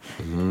Tonight.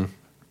 Mm-hmm.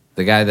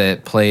 The guy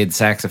that played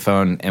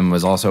saxophone and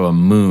was also a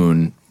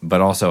moon,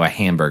 but also a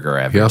hamburger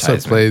He advertisement.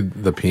 also played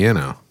the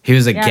piano. He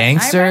was a Yeah,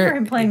 gangster. I remember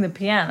him playing the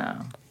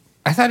piano.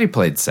 I thought he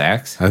played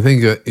sax. I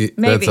think that's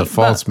Maybe, a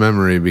false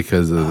memory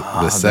because of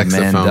the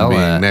saxophone Mandela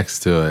being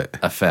next to it.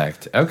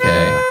 Effect.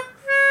 Okay.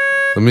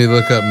 Let me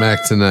look up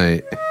Mac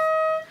Tonight.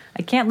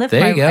 I can't lift There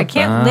my you go. I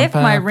can't lift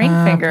my ring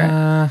finger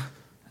Ba.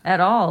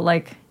 at all.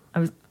 Like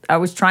I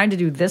was trying to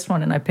do this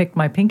one and I picked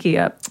my pinky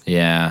up.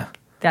 Yeah.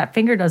 That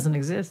finger doesn't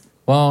exist.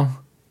 Well,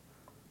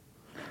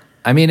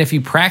 I mean, if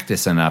you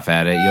practice enough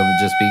at it, you'll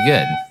just be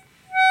good.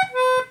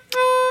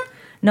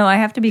 No, I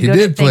have to be He good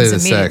did at play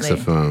things the immediately.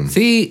 saxophone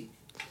See,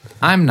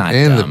 I'm not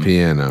and dumb. the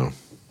piano.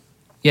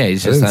 Yeah,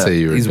 he's I just didn't say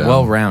you were he's dumb.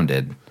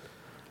 well-rounded.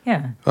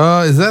 Yeah.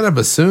 Is that a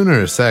bassoon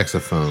or a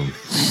saxophone?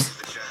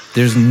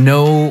 There's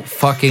no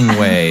fucking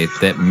way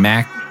that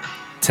Mac No,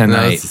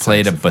 Tonight it's a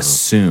played a saxophone.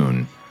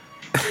 bassoon.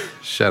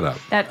 Shut up.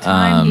 That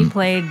time he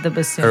played the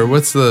bassoon. Or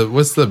what's the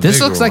This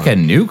bigger looks like one? a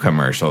new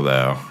commercial,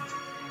 though.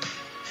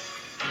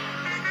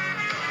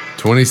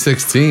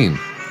 2016.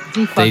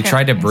 They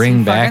tried to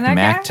bring back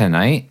Mac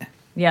Tonight.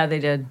 Yeah, they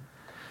did.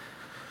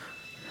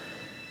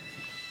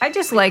 I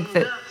just like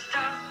that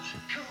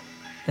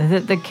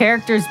the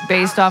character's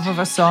based off of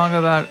a song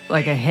about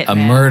like a hitman. A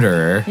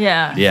murderer.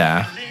 Yeah.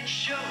 Yeah.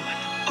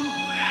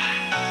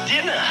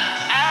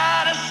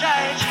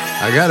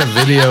 I got a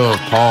video of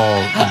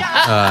Paul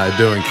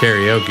doing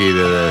karaoke to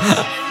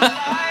this.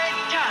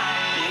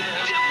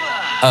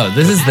 Oh,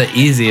 this is the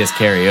easiest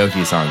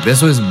karaoke song.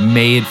 This was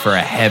made for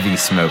a heavy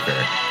smoker.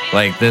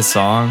 Like this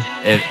song,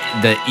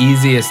 the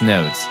easiest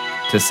notes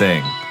to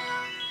sing.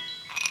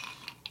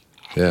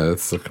 Yeah,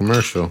 that's the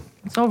commercial.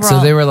 It's overall So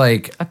they were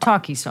like, a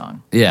talkie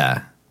song.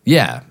 yeah,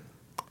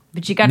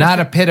 But you got not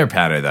a pitter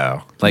patter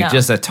though, like No.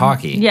 just a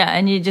talkie. Yeah,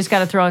 and you just got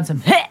to throw in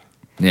some hit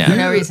Yeah. for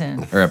no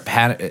reason. Or a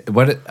pat.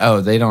 What?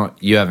 Oh, they don't.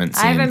 You haven't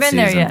seen I haven't been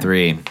season there yet.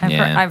 3.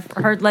 I've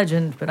heard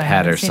legend, but I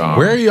Patter haven't seen song. it.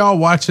 Where are y'all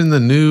watching the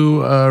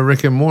new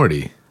Rick and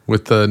Morty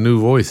with the new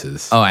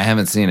voices? Oh, I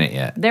haven't seen it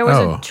yet. There was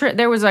Oh.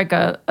 there was like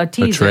a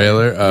teaser. a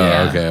trailer?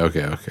 Oh, Yeah.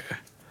 okay.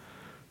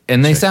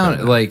 And they Check that sound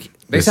out. like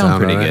they They sound sound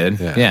pretty alright?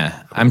 good. Yeah.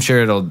 Yeah, I'm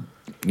sure it'll.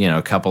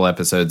 A couple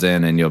episodes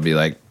in, and you'll be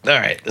like, "All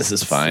right, this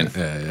is fine."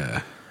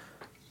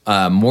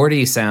 Yeah.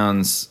 Morty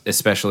sounds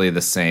especially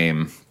the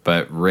same,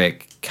 but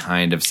Rick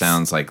kind of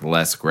sounds like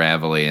less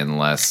gravelly and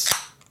less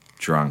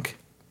drunk.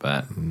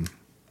 But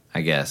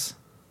I guess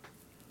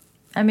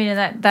I mean,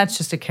 that's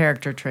just a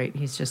character trait.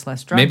 He's just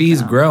less drunk. maybe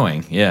he's now.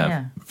 growing.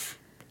 Yeah.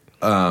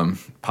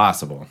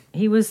 Possible.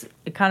 He was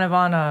kind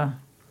of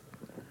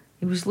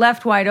he was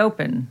left wide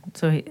open.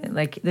 So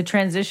the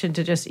transition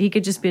to he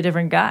could just be a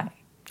different guy.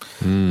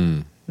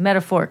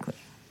 Metaphorically.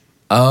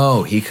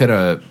 Oh, he could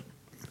have.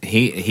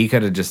 he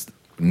could have just.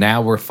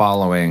 Now we're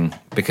following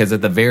because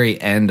at the very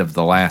end of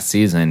the last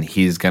season,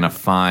 he's gonna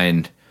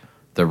find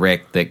the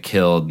Rick that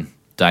killed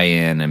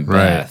Diane and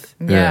Beth.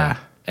 Yeah.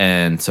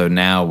 And so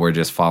now we're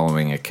just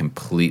following a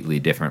completely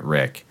different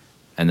Rick.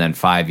 And then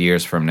 5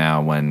 years from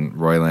now, when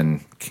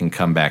Roiland can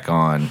come back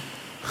on,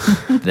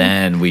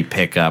 then we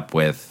pick up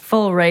with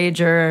full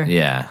rager.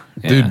 Yeah.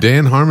 Dude,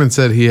 Dan Harmon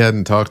said he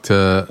hadn't talked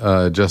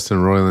to Justin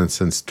Roiland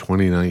since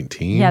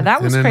 2019. Yeah,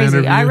 that was in an crazy.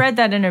 interview. I read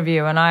that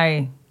interview and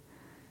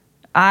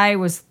I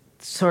was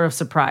sort of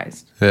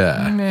surprised.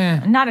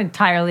 Yeah. Not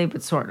entirely,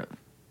 but sort of.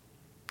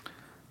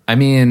 I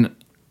mean,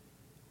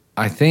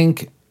 I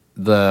think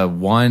the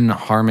one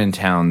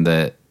Harmontown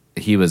that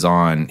he was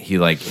on, he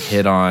like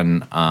hit on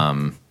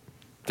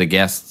the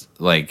guest's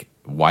like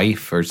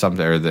wife or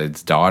something, or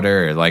its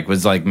daughter, or like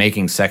was like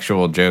making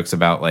sexual jokes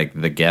about like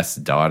the guest's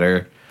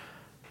daughter.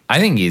 I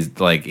think he's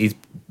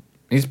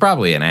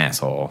probably an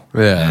asshole.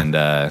 Yeah.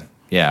 And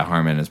yeah,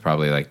 Harmon is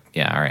probably like,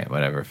 yeah, all right,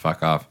 whatever,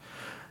 fuck off.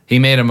 He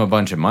made him a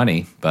bunch of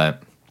money,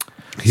 but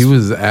He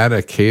was at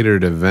a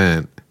catered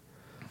event.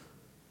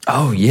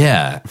 Oh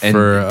yeah, and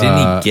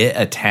didn't he get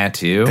a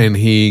tattoo? And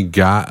he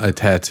got a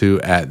tattoo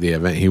at the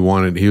event. He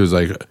was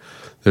like,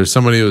 there's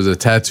somebody who was a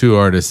tattoo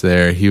artist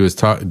there. He was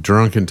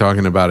drunk and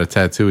talking about a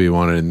tattoo he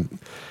wanted. And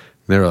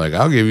they were like,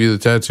 I'll give you the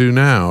tattoo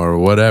now or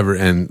whatever.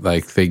 And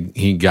like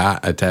he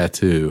got a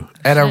tattoo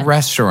at a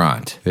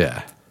restaurant.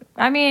 Yeah.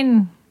 I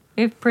mean,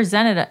 if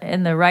presented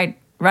in the right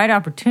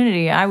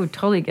opportunity, I would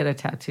totally get a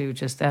tattoo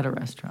just at a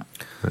restaurant.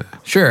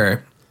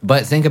 Sure.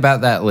 But think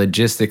about that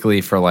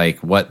logistically for like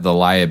what the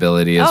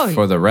liability is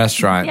for the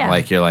restaurant. Yeah.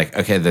 Like you're like,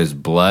 okay, there's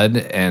blood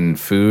and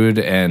food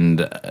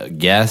and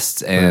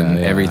guests and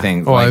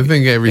everything. Well, like, I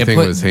think everything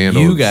it put was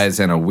handled. you guys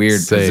in a weird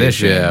safe,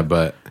 position. yeah,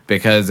 but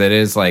because it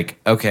is like,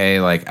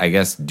 okay, like I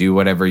guess do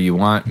whatever you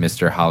want,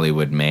 Mr.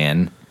 Hollywood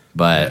man.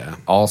 But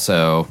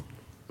also,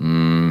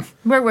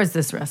 Where was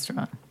this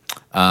restaurant?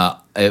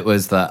 it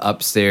was the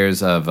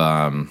upstairs of.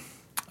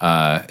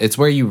 It's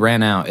where you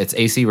rent out. It's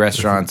AC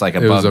Restaurants, like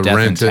it above was a Death and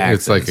rented.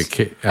 Taxes. It's like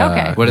a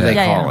Okay. What do they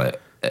Yeah, call yeah.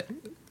 it?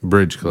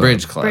 bridge club.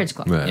 Bridge Club. Bridge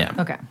Club. Yeah.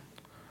 Okay.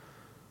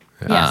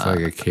 Yeah, it's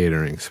like a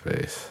catering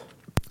space.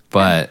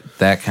 But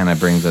that kind of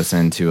brings us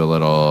into a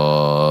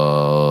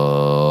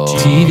little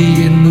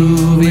TV and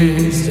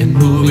movies and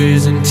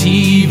movies and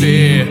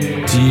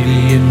TV.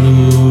 TV and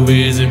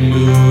movies and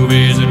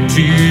movies and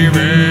TV.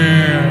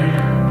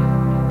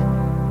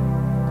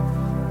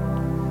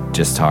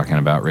 just talking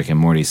about Rick and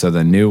Morty. So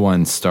the new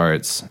one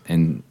starts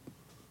in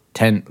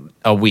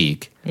a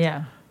week.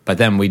 Yeah. But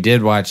then we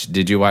did watch.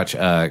 Did you watch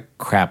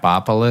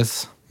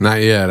Crapopolis?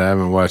 Not yet. I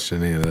haven't watched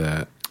any of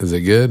that. Is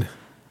it good?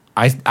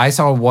 I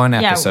saw one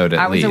episode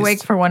I at was least.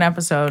 awake for one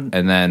episode.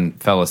 And then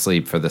fell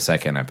asleep for the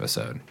second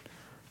episode.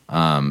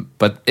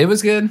 But it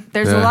was good.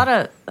 There's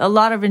Yeah. a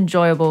lot of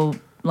enjoyable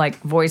like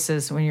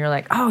voices when you're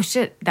like, oh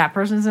shit, that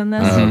person's in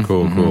this.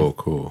 Oh,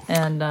 cool.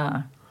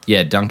 And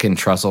Yeah, Duncan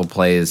Trussell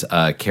plays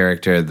a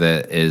character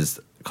that is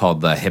called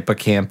the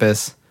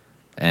hippocampus,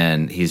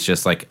 and he's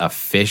just like a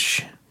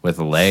fish with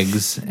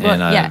legs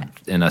in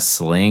a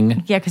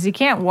sling. yeah, because he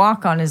can't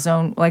walk on his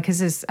own. Like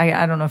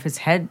I don't know if his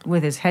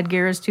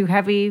headgear is too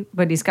heavy,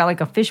 but he's got like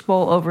a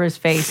fishbowl over his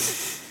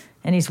face.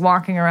 And he's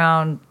walking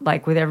around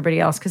like with everybody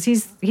else because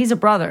he's a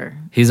brother.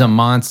 He's a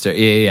monster.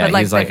 Yeah. But,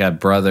 like, he's like a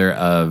brother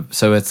of.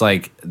 So it's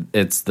like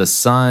it's the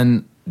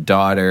son,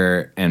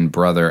 daughter, and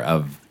brother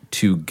of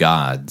two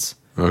gods,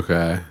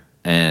 Okay.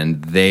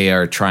 and they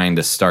are trying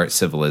to start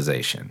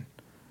civilization.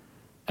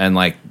 And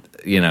like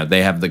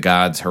they have the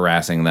gods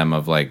harassing them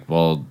of like,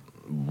 well,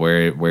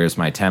 where's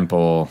my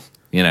temple?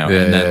 And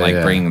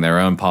then bringing their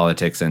own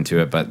politics into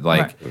it. But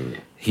like,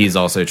 he's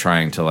also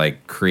trying to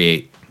like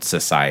create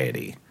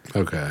society.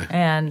 Okay.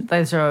 And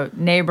those are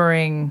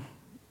neighboring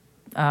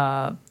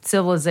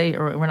civilization,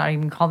 or we're not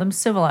even call them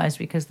civilized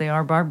because they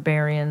are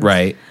barbarians.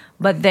 Right.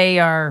 But they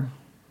are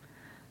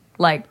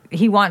like,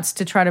 he wants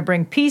to try to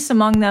bring peace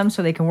among them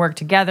so they can work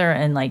together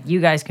and like you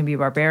guys can be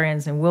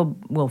barbarians and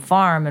we'll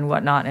farm and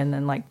whatnot, and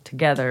then like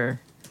together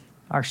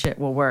our shit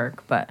will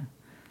work. But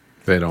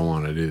They don't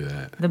want to do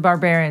that. the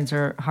barbarians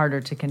are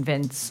harder to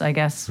convince, I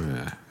guess.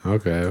 Yeah.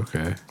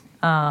 Okay.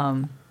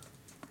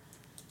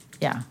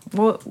 Yeah.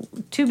 Well,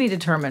 to be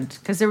determined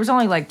because there was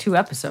only like 2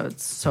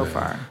 episodes so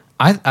far.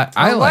 I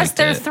Unless liked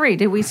there's it. 3.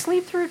 Did we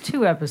sleep through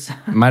 2 episodes?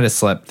 Might have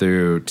slept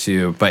through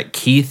 2, but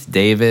Keith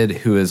David,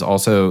 who is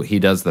also he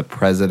does the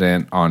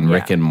president on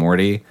Rick and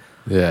Morty,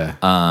 Yeah.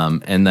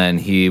 and then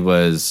he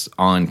was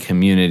on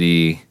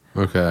Community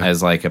Okay.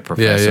 as like a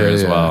professor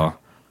as yeah.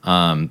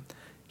 well.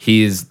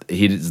 He's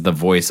the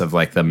voice of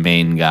like the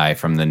main guy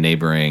from the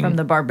neighboring From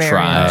the barbarian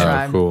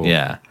tribe. Oh, cool.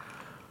 Yeah,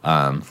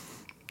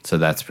 so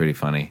that's pretty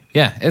funny.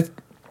 Yeah,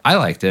 I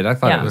liked it. I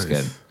thought it was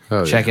Nice. good.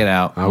 Oh, Check yeah. it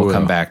out. I We'll will.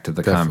 come back to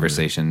the Definitely.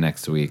 conversation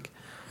next week.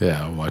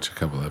 Yeah, I'll watch a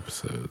couple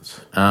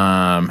episodes.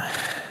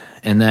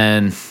 And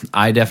then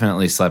I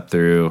definitely slept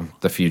through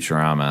the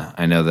Futurama.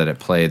 I know that it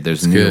played.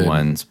 There's new good.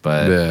 ones,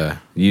 but Yeah.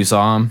 you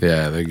saw them?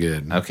 Yeah, they're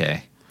good.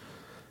 Okay.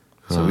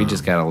 So we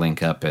just got to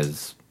link up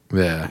as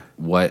Yeah.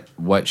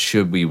 What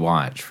should we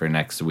watch for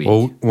next week?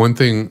 Well, one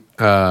thing,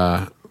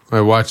 I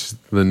watched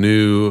the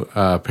new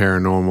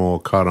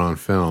Paranormal Caught on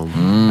Film,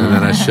 and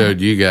then I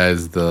showed you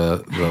guys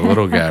the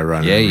little guy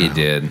running. Yeah, around. you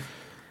did.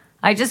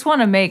 I just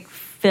want to make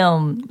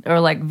film or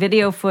like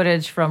video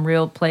footage from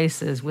real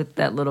places with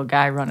that little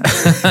guy running.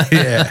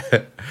 Yeah.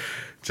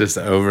 Just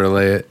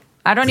overlay it.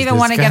 I don't even There's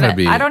want to gotta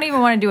be- I don't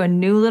even want to do a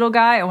new little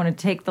guy. I want to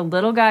take the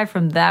little guy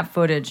from that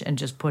footage and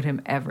just put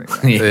him everywhere.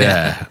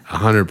 Yeah,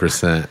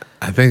 100%.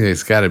 I think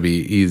it's got to be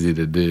easy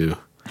to do.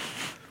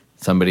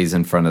 Somebody's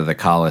in front of the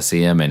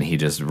Coliseum and he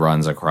just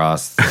runs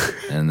across,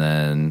 and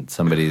then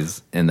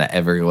somebody's in the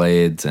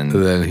Everglades and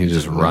Then he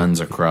just just runs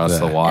across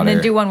the water. And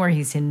then do one where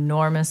he's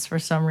enormous for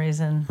some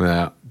reason.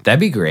 Yeah. That'd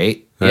be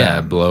great. Yeah,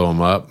 Yeah. blow him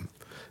up.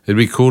 It'd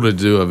be cool to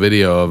do a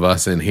video of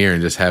us in here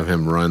and just have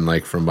him run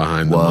like from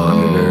behind the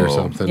monitor or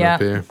something Yeah.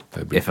 up here.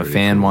 That'd be If a pretty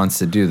fan cool. wants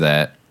to do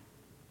that,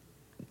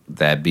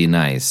 that'd be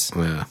nice.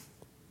 Yeah.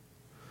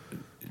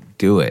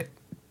 Do it.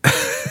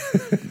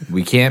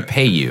 We can't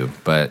pay you,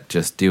 but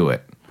just do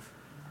it.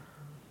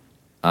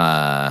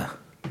 I'm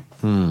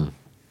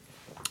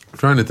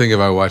trying to think if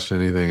I watched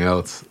anything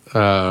else.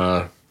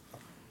 I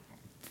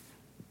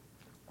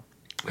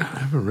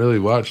haven't really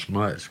watched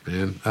much,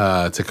 man.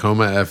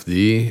 Tacoma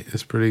FD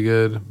is pretty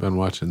good. Been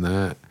watching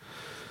that.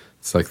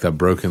 It's like the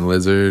Broken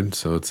Lizard,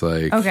 so it's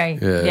like Okay,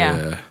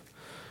 yeah.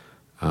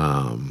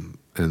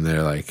 And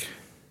they're like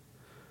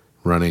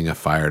running a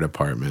fire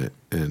department,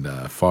 and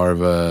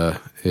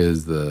Farva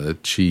is the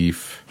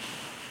chief,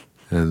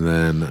 and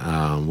then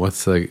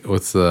what's the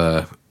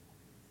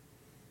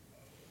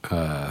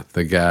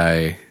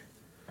guy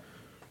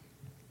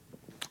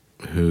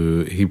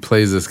who he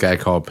plays this guy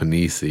called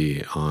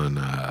Panisi on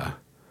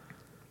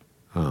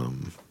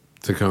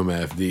Tacoma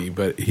FD,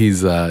 but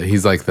he's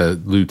like the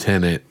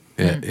lieutenant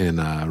in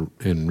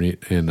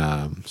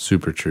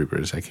Super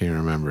Troopers. I can't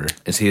remember.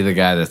 Is he the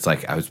guy that's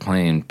like, I was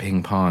playing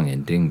ping pong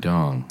and ding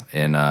dong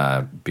in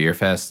Beer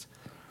Fest?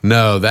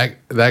 No, that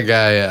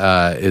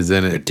guy is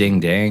in Or it ding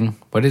dang?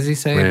 What does he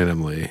say?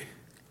 randomly.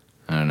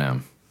 I don't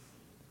know.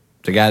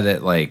 The guy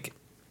that like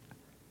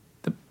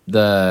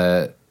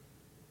the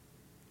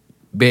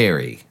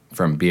Barry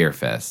from Beer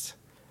Fest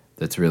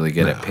that's really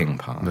good at ping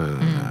pong.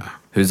 No.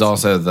 Who's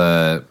also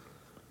the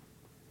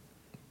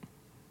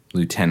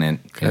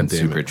lieutenant in God damn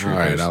Super it. Troopers. All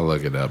right, I'll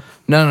look it up.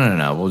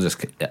 No. We'll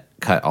just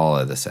cut all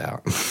of this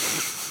out.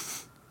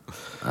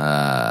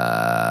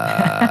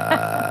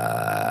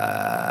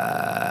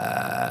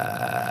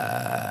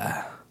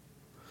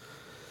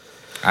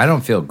 I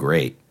don't feel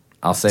great.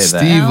 I'll say that.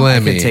 Steve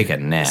Lemmy. I could take a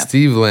nap.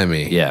 Steve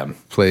Lemmy. Yeah.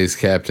 Plays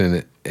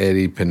Captain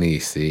Eddie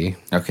Panisi.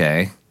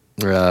 Okay.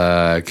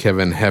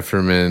 Kevin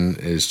Hefferman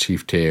is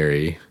Chief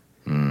Terry.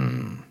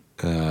 And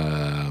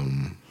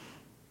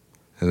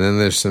then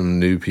there's some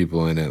new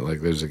people in it.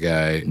 Like there's a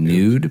guy.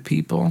 Nude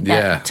people?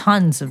 Yeah.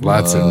 Tons of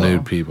Lots of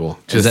nude people.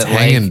 Is Just it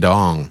hanging like-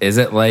 dong. Is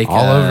it like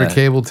all over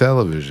cable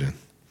television.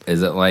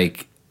 Is it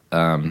like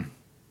Righteous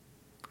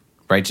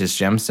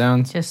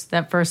Gemstones? Just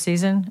that first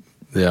season.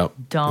 Yep.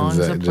 Dongs Is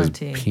that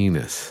aplenty. just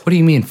penis. What do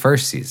you mean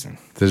first season?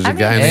 There's I a mean,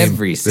 guy named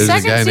every there's a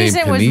Second guy named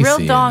season was Panisi real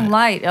in dong it.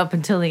 light up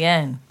until the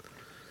end.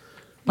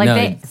 Like no,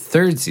 they,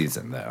 third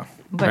season though.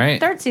 but right?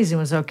 third season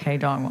was okay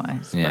dong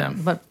wise. Yeah.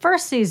 But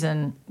first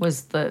season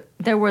was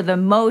there were the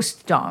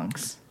most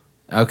dongs.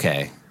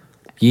 Okay.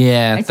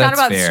 Yeah, It's that's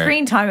not about fair.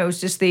 screen time. It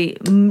was just the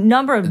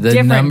number of The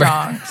different number-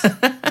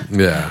 dongs.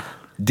 Yeah.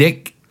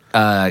 Dick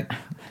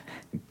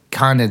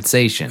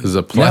condensation. There's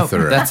a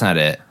plethora. No, that's not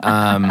it.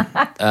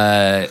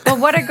 Well,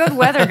 what a good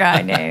weather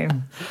guy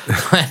name.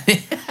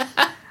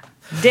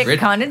 Dick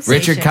Condensation.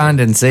 Richard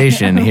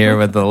Condensation here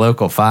with the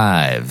local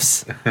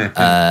fives.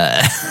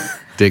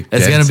 Dick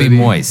It's going to be density?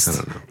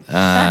 moist.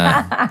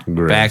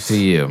 Gross. Back to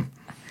you.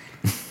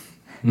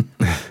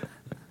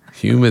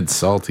 Humid,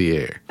 salty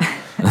air.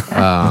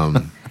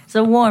 It's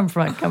a warm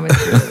front coming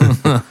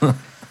through.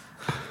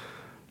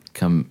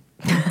 Coming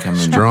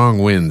Strong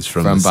winds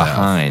from the south.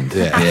 behind.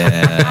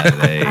 Yeah,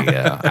 there you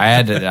go.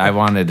 I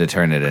wanted to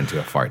turn it into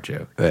a fart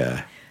joke,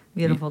 Yeah.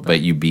 Beautiful. but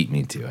you beat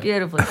me to it.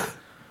 Beautifully.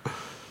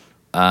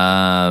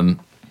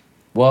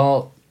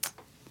 Well,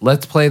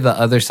 let's play the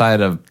other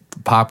side of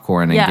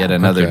popcorn and Yeah. get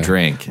another Okay.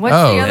 drink. What's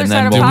Oh, the other and side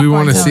then of we'll- popcorn? we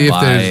wanna though? see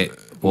if there's-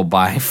 We'll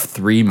buy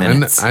 3 I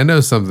minutes. know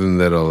something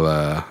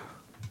that'll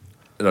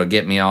It'll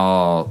get me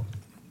all.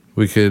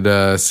 we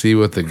could see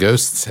what the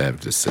ghosts have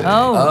to say.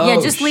 Oh, yeah,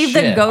 Oh, just leave the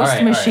shit. ghost All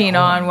right, machine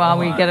all right, on while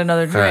we hold get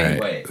another All drink.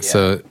 right. Wait, yeah.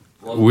 So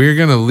we're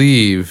gonna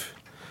leave.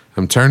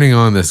 I'm turning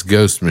on this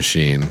ghost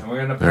machine.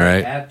 We're gonna All play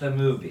right. at the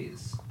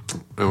movies.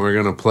 And we're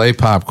gonna play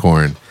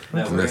popcorn.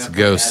 No, And we're this gonna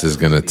play ghost at is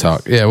the gonna movies.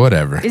 talk. Yeah,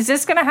 whatever. Is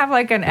this going to have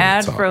like an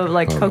ad talk. for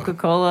like Hold on.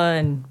 Coca-Cola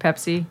and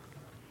Pepsi?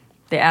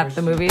 The at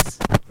the movies?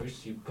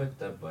 First you put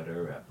the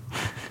butter up,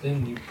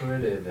 then you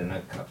put it in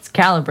a cup. It's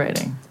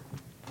calibrating.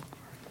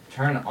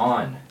 Turn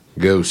on.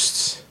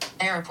 Ghosts.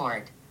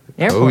 Airport.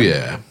 Airport. Oh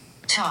yeah.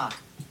 Talk.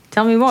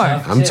 Tell me more.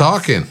 Tough. I'm Tips.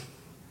 talking.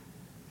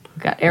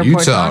 Got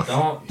airport talk.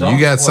 talk. Don't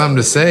You got spoil something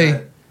to it.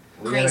 say.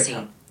 We gotta Crazy.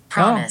 come-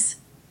 Promise.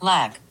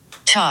 Lag.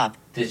 top,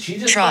 Did she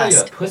just Trust.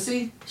 call you a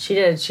pussy? She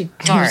did. She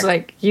Dark. was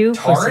like, you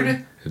pussy.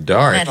 Tard?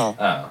 Dark. metal,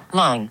 Oh.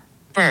 long,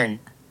 burn,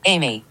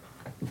 Amy,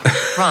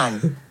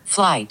 run,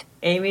 flight,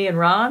 Amy and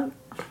Ron?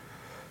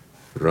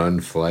 Run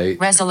flight.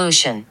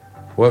 resolution,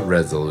 What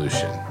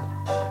resolution?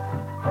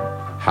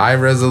 High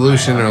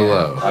resolution or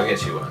low? I'll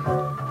get you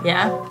one.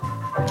 Yeah.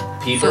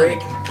 Pee food,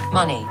 break?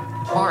 money,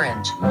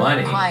 orange,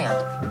 Money.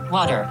 quiet,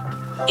 water,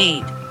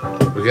 eat,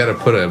 We got to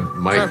put a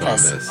mic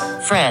purpose, on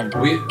this. friend,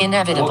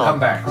 inevitable, We'll come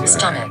back to it.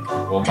 stomach,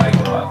 We'll mic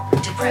them up.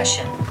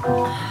 depression,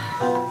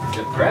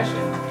 Depression.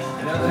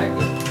 I know that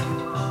good.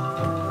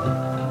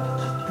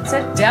 It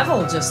said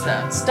devil just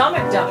then.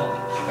 Stomach devil.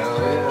 Hell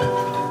yeah.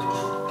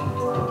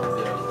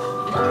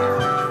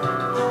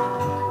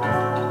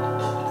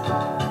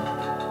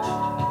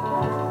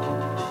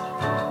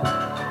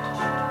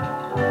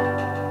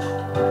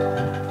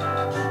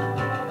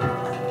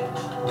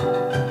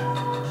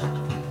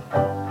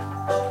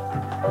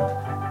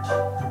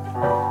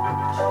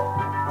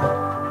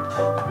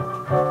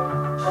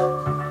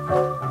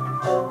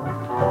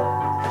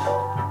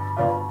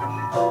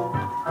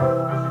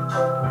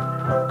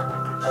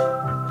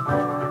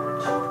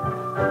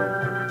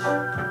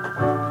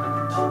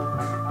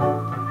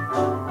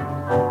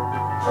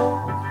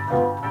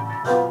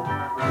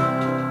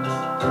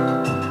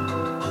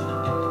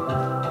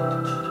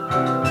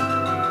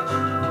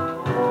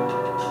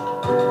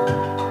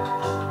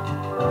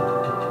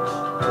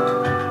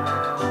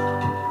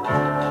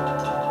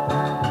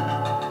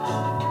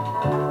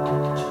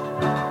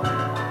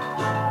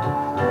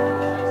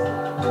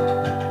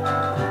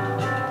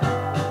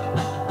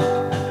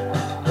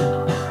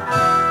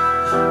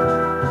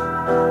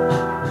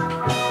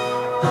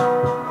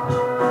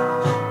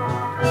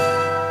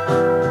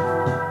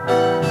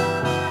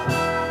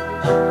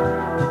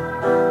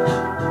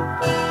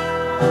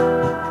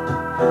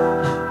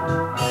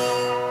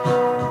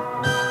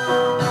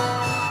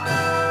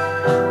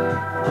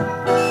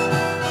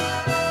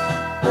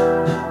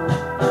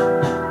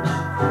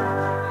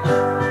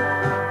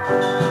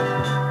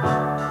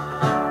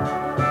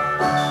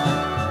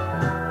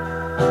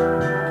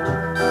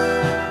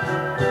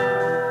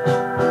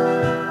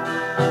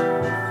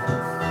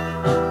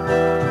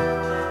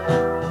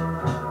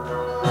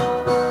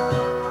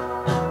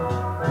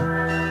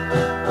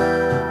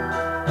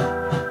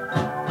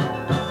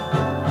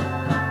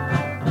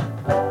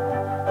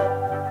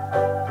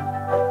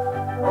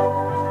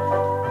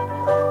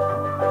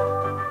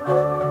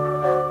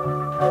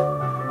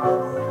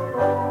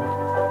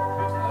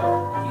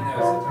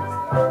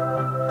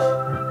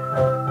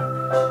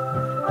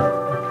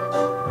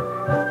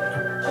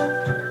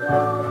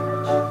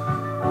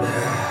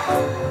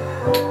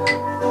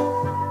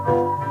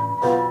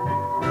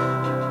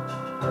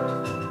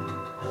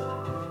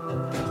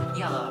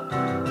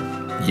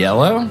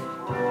 Yellow?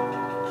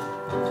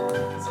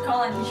 It's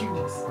calling you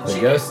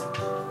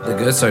The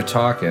ghosts are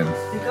talking.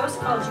 The ghost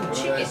calls you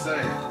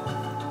chicken.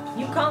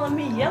 You calling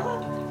me yellow?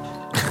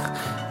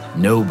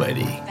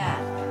 Nobody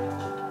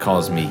bat,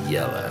 calls me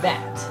yellow.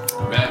 Bat.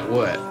 Bat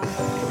what?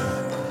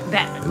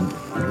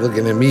 Bat.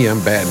 Looking at me,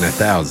 I'm batting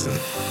 1,000.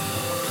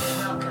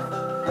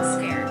 welcome,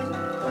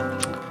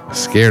 scared,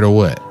 Scared of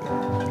what?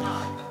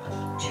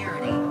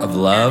 charity, Of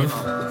love?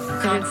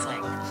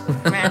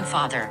 conflict,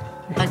 grandfather,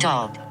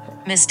 adult,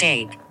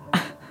 mistake,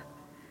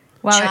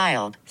 Wow.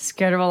 child,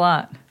 Scared of a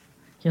lot.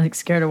 You're like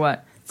scared of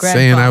what?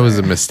 Saying I was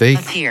a Grandfather. mistake?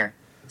 appear,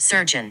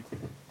 surgeon,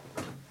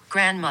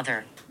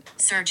 grandmother,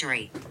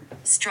 surgery,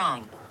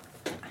 strong,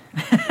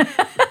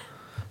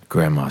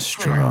 Grandma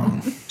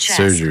strong. chest,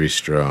 Surgery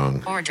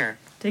strong. order,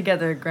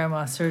 Together,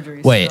 grandma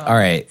surgery. Wait, strong. all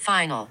right.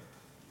 final,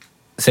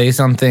 Say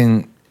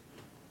something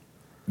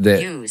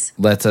that use,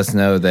 lets us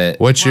know that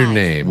What's your Why?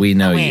 name? we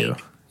know Awake. you.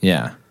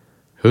 Yeah.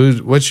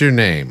 What's your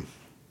name?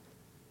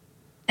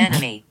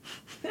 enemy,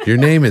 Your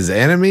name is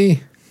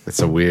Enemy? That's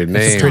a weird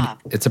name. Stop.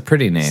 It's a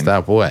pretty name.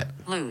 Stop what?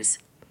 lose,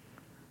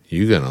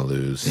 You gonna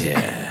lose.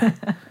 Yeah.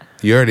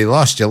 You already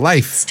lost your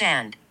life.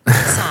 stand,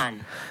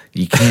 sun,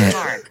 You can't.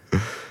 dark,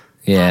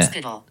 Yeah.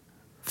 hospital,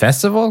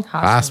 Festival?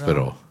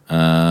 Hospital.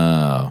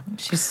 Oh.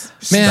 She's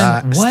Man,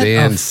 Stop, what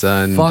stand, a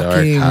sun, dark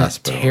fucking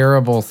hospital.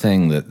 terrible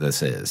thing that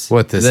this is.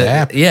 What, this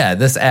app? Yeah,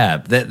 this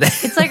app.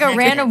 it's like a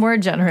random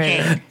word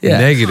generator. Yeah.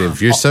 Negative.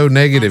 You're so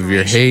negative.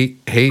 You're Operation.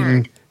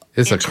 hating.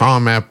 It's a Injury.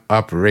 calm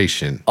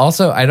operation.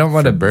 Also, I don't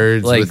want to For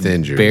birds like with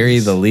injuries. bury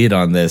the lead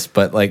on this,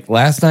 but like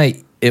last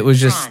night, it was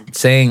just Front.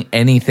 saying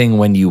anything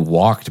when you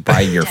walked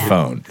by your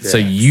phone. So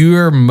Yeah.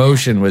 your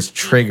motion was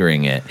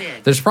triggering it.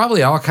 Big. There's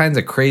probably all kinds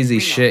of crazy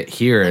real, shit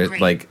here, agree,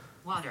 like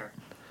water,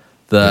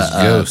 the There's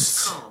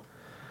ghosts. cold,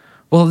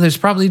 well, there's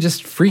probably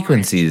just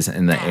frequencies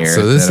in the air.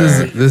 So this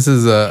that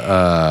is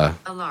are-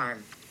 a alarm,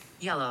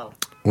 yellow,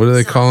 what do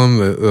they call them?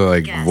 The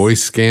like Yes.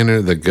 voice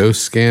scanner, the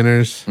ghost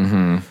scanners.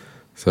 Mm-hmm.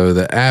 So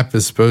the app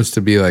is supposed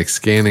to be like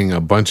scanning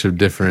a bunch of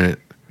different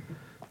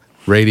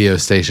radio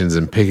stations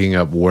and picking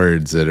up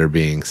words that are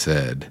being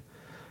said.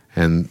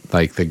 And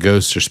like the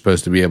ghosts are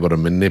supposed to be able to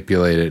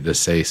manipulate it to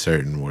say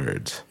certain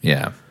words.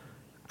 yeah.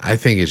 I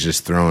think it's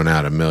just throwing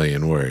out a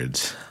million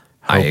words.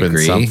 I Hoping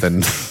agree.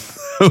 something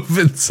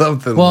hoping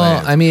something Well,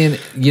 lands. I mean,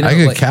 you know, I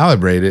could like,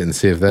 calibrate it and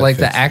see if that like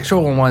the fits.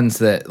 actual ones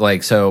that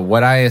like. So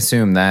what I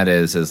assume that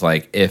is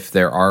like if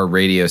there are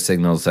radio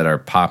signals that are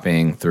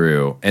popping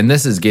through, and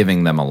this is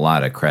giving them a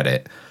lot of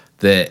credit,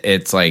 that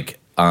it's like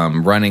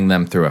running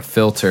them through a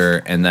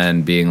filter and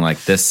then being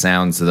like, this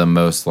sounds the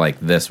most like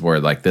this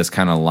word, like this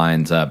kind of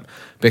lines up.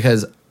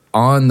 Because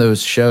on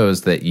those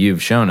shows that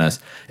you've shown us,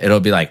 it'll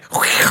be like,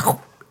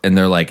 and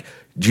they're like,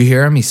 did you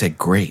hear him? He said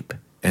grape,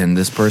 and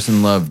this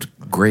person loved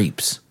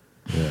grapes.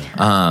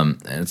 Yeah.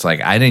 And it's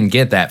like, I didn't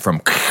get that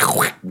from,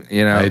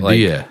 you know,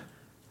 idea. like,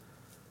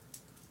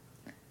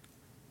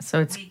 So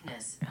it's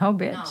Weakness. oh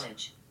bitch.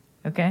 Knowledge.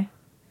 Okay.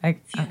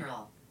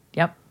 Funeral.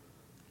 Yep.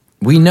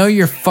 we know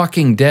you're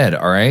fucking dead,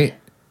 all right?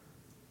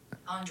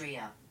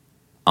 Andrea.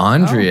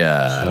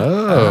 Andrea.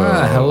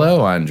 Oh.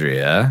 Hello,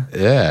 Andrea.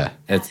 Yeah.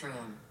 It's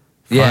Bathroom.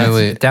 yeah,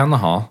 Finally- it's down the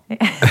hall.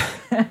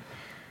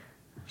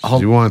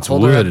 She wants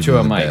hold her wood up to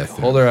a in the mic.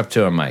 bathroom. Hold her up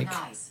to a mic.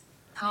 Noise.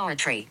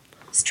 Poetry.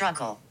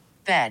 Struggle.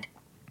 Bed.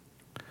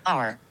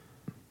 Hour.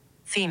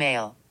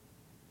 Female.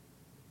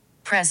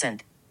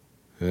 Present.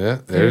 Yeah,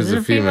 there's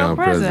a female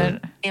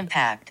present.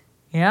 Impact.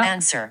 Yeah.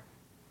 Answer.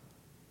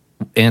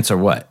 Answer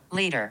what?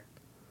 Leader.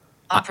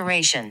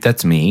 Operation.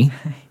 That's me.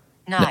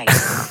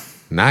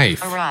 Knife.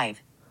 Knife.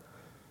 Arrive.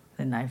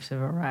 The knives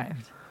have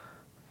arrived.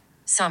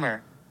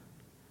 Summer.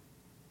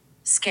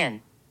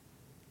 Skin.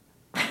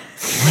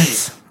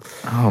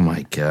 Oh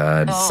my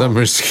god. Oh.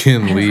 Summer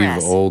skin leave,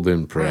 Impress. old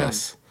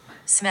impress.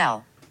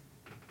 Smell.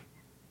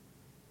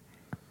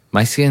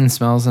 My skin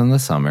smells in the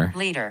summer.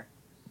 Leader.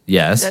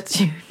 Yes. That's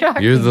you.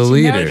 talking. You're the She knows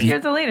leader. You're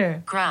the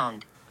leader.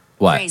 Ground.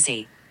 What?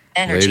 Crazy.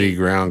 Energy. Lady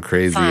ground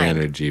crazy Fine.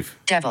 energy.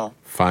 Devil.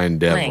 Find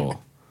devil. Link.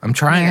 I'm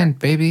trying, Here.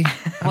 baby.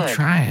 I'm Wood.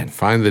 trying.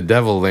 Find the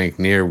devil link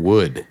near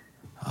wood.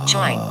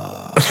 Joint.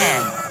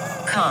 Pen.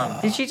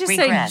 Come. Did she just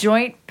Regret. say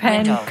joint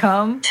pen Window.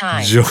 come?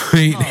 Time.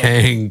 Joint Home.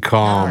 hang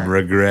calm Hour.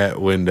 regret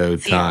window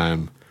Field.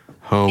 time.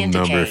 Home number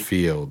Indicate.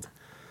 field.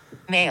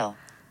 Male.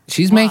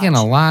 She's making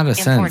a Watch. lot of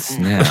sense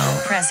Important.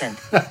 now. Present.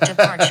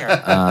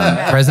 Departure.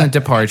 Present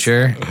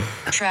departure.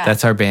 Track.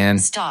 That's our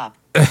band. Stop.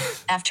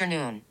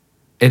 Afternoon.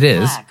 It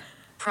is. Black.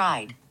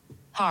 Pride.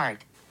 Hard.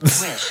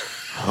 Wish.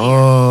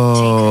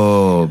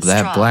 Oh, that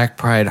Straw. Black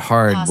Pride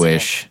hard Positive.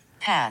 wish.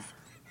 Path.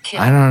 Kill.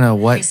 I don't know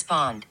what.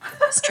 Respond.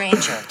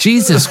 Stranger.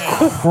 Jesus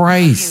Name.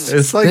 Christ.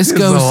 It's like this there's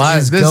ghost a lot-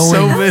 is there's going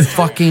so many-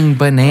 fucking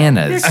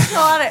bananas. There's a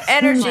lot of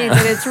energy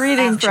that it's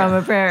reading After. from,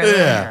 apparently.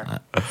 Yeah.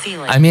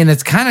 Feeling. I mean,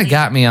 it's kind of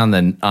got me on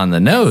the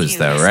nose,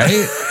 though,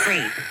 Confused.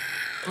 right?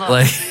 Free. Low.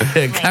 Like,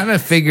 it kind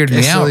of figured me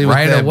out Instantly with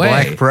right that away.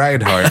 Black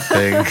Pride heart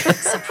thing.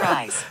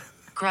 Surprise.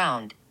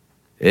 Ground.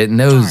 It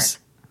knows.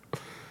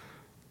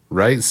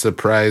 Right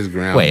surprise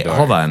ground. Wait, dark.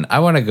 hold on. I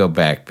want to go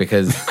back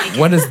because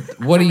what are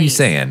you Police.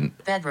 saying?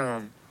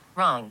 Bedroom.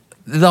 Wrong.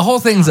 The whole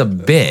thing's a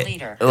bit.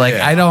 Leader. Like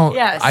I don't.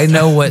 Yes. I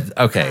know what.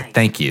 Okay,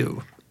 thank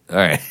you. All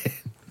right.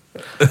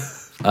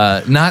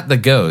 Not the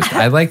ghost.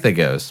 I like the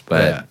ghost,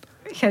 but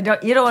Yeah.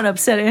 You don't want to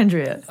upset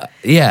Andrea.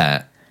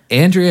 yeah,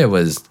 Andrea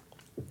was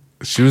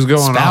She was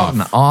going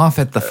spouting off. off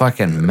at the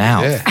fucking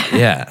mouth. Yeah.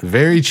 Yeah.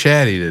 Very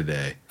chatty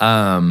today.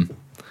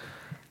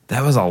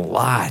 That was a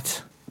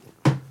lot.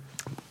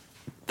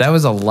 That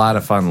was a lot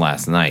of fun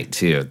last night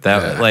too.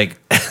 That Yeah. like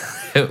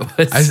it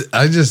was.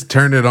 I just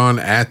turned it on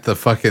at the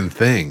fucking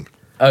thing.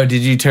 Oh,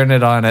 did you turn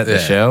it on at the Yeah,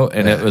 show?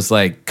 And it yeah. was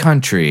like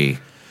country,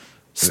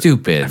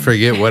 stupid. I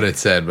forget what it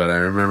said, but I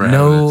remember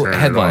No having to turn it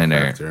off headliner.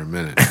 after a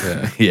minute.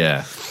 Yeah.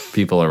 Yeah,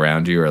 people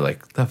around you are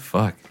like, "The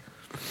fuck."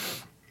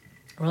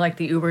 Or like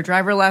the Uber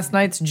driver last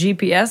night's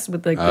GPS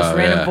with like this Oh,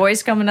 random yeah.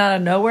 voice coming out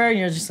of nowhere, and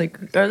you're just like,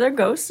 "Are there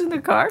ghosts in the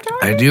car?"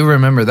 Talking? I do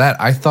remember that.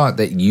 I thought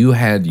that you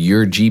had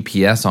your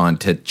GPS on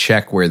to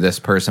check where this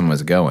person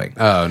was going.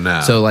 Oh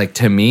no. So, like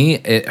to me,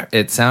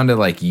 it sounded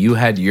like you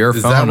had your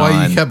is phone that why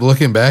on. you kept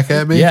looking back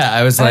at me? Yeah,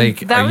 I was And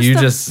like, that "Are was you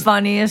the just?"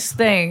 funniest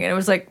thing. And it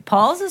was like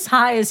Paul's as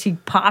high as he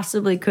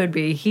possibly could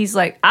be. He's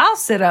like, "I'll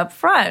sit up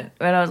front,"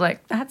 and I was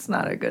like, "That's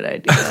not a good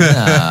idea."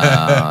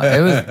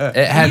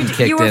 It hadn't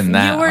kicked in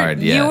that hard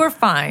yet. You were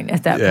fine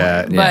at that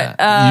Yeah, point, yeah.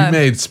 but You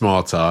made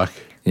small talk.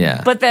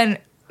 Yeah, But then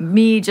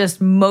me, just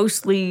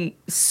mostly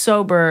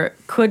sober,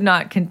 could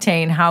not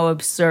contain how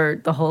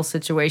absurd the whole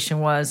situation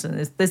was. And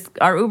this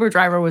our Uber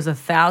driver was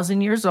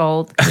 1,000 years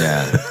old,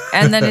 yeah,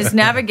 and then his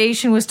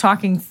navigation was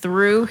talking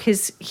through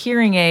his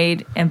hearing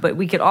aid, but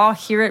we could all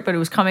hear it, but it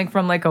was coming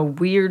from like a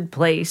weird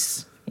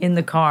place in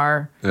the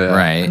car Yeah.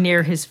 right.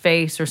 near his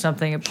face or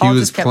something. And He Paul was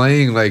just kept,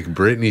 playing like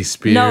Britney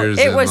Spears no, it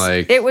and was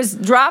like it was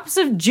Drops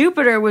of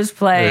Jupiter was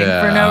playing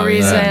Yeah, for no oh,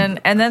 reason,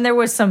 and then there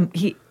was some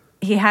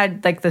he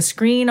had like the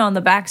screen on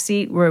the back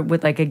seat where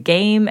with like a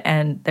game,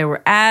 and there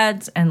were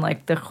ads, and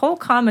like the whole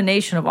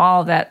combination of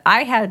all of that.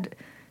 I had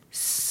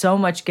so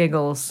much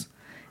giggles.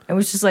 I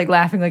was just like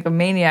laughing like a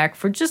maniac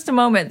for just a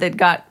moment. That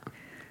got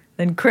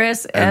then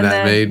Chris and that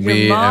then made your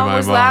me mom and my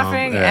was mom,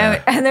 laughing,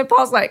 yeah. and then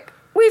Paul's like,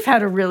 "We've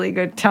had a really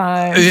good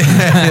time."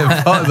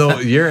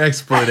 Your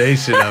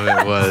explanation of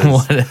it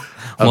was What?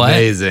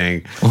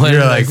 amazing. What You're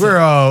did I like, say?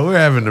 we're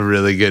having a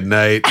really good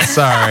night.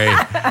 Sorry.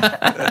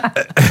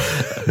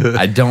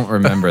 I don't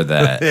remember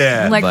that.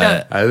 Yeah. Like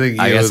but I think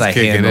I he guess was I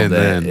kicking handled in it.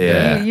 then.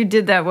 Yeah. You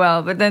did that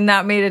well, but then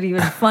that made it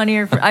even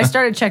funnier. I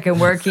started checking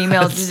work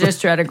emails to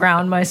just try to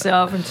ground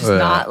myself and just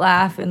not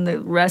laugh in the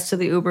rest of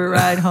the Uber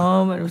ride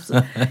home.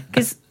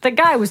 Because the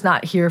guy was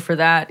not here for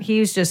that. He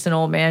was just an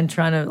old man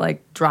trying to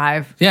like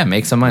drive. Yeah,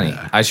 make some money.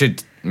 I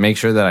should make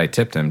sure that I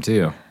tipped him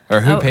too. Or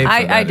who paid for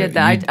that? I did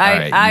that. You- all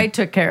right, I you-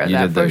 took care of you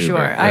that did the for sure.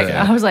 Uber. Okay.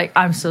 I was like,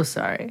 I'm so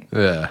sorry.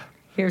 Yeah.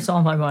 Here's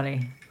all my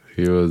money.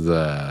 He was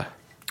a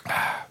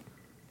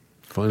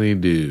funny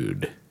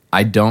dude.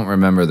 I don't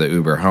remember the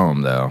Uber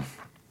home though.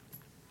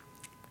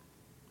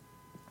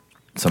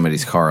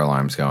 Somebody's car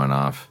alarm's going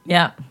off.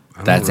 Yeah. I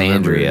don't That's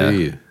remember it Andrea.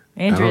 either.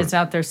 Andrea's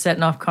out there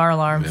setting off car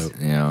alarms. Yep.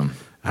 Yeah,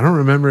 I don't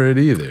remember it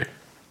either.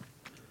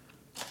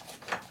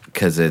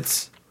 because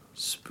it's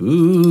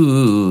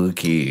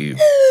spooky.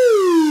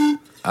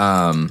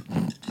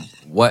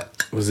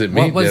 What Was it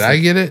me? What was Did I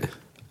get it? No,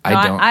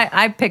 I don't.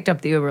 I picked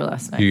up the Uber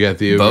last night. You got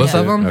the Uber Both too?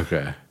 of 'em?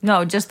 Okay.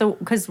 No, just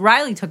because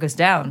Riley took us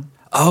down.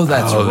 Oh,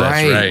 that's Oh,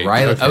 that's right.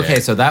 right. Okay. Okay.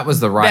 So that was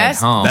the ride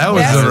Best- home. That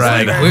was Yes. the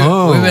ride We've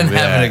home. been yeah.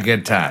 having a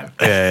good time.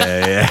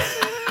 Yeah.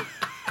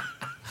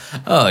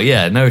 Oh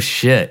yeah, no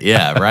shit.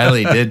 Yeah,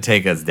 Riley did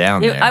take us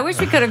down there. I wish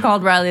we could have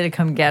called Riley to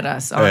come get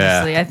us,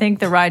 honestly. I think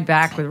the ride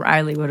back with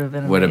Riley would have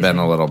been Would have been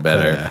a amazing. little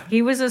better. Yeah.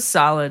 He was a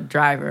solid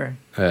driver.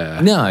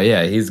 No,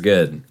 yeah, he's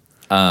good.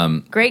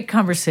 Great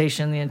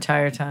conversation the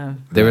entire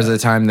time. There was a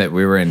time that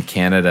we were in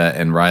Canada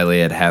and Riley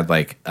had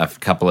like a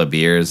couple of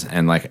beers,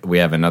 and like we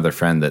have another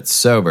friend that's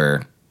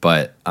sober,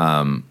 but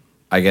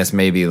I guess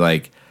maybe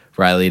like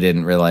Riley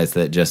didn't realize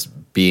that just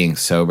being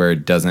sober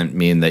doesn't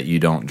mean that you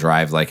don't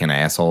drive like an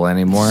asshole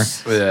anymore.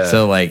 Yeah.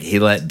 So like he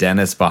let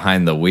Dennis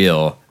behind the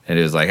wheel, and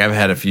he was like, "I've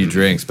had a few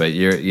drinks, but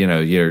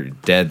you're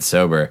dead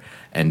sober."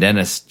 And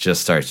Dennis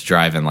just starts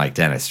driving like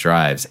Dennis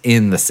drives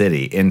in the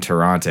city in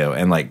Toronto,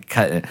 and like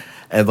cutting.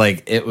 And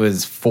like it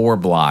was 4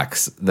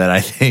 blocks that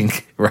I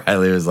think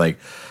Riley was like,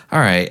 "All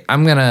right,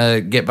 I'm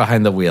gonna get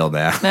behind the wheel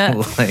now."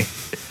 Like,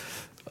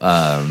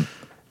 Yeah,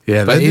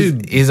 but that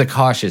dude. he's a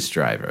cautious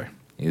driver.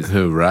 He's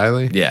Who,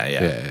 Riley?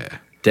 yeah.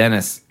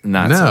 Dennis,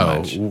 not so No.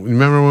 much.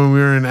 Remember when we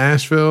were in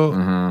Asheville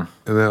and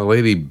that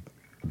lady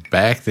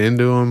backed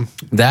into him?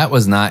 That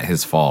was not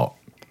his fault.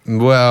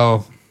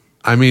 Well,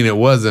 I mean, it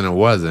was and it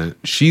wasn't.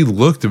 She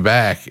looked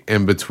back,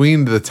 and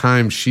between the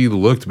time she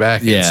looked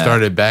back Yeah. and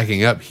started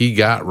backing up, he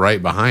got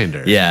right behind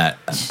her. Yeah.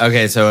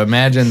 Okay, so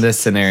imagine this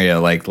scenario.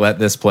 Like, let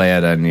this play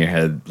out in your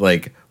head.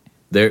 Like,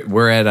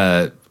 we're at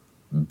a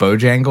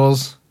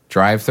Bojangles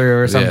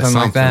drive-through or something,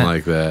 like that.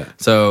 like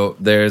that. So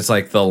there's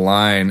like the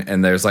line,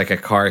 and there's like a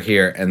car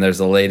here, and there's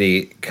a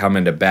lady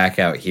coming to back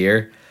out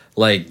here.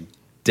 Like,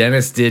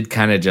 Dennis did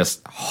kind of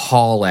just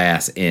haul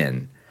ass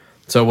in.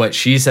 So what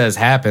she says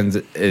happens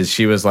is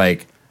she was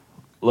like,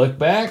 "Look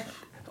back,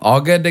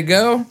 all good to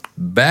go,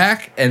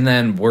 back," and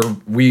then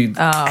we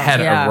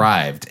had yeah.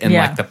 arrived in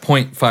Yeah. like the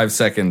 0.5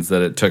 seconds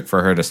that it took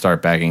for her to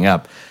start backing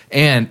up.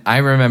 And I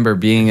remember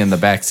being in the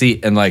back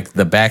seat, and like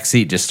the back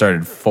seat just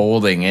started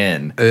folding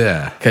in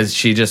Yeah. because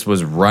she just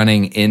was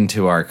running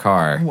into our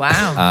car.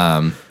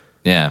 Wow.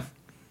 Yeah,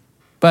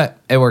 but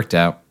it worked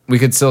out. We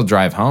could still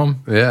drive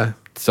home, Yeah.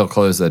 still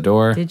close the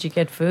door. Did you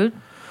get food?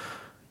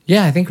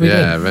 Yeah, I think we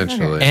Yeah, did.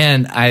 eventually.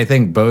 And I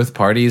think both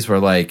parties were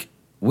like,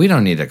 "We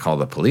don't need to call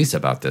the police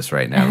about this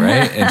right now,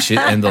 right?"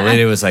 And the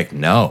lady was like,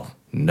 "No,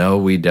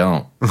 we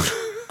don't."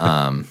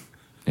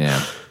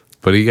 Yeah.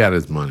 But he got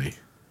his money.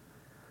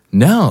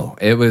 No,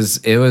 it was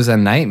a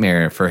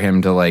nightmare for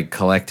him to like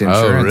collect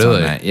insurance really?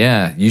 on that.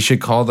 Yeah, you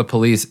should call the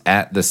police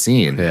at the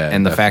scene. Yeah,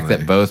 and the fact that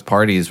definitely. both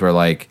parties were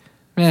like,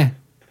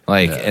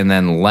 and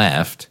then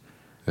left.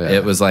 Yeah.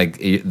 It was like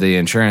the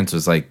insurance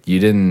was like, you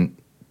didn't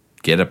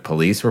get a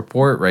police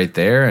report right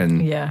there,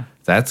 and Yeah.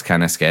 that's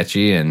kind of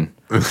sketchy, and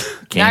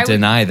can't I would-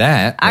 deny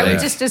that. I would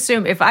Like, just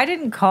assume if I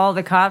didn't call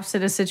the cops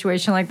at a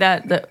situation like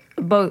that,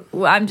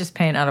 I'm just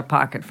paying out of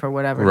pocket for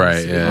whatever. it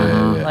is. Right.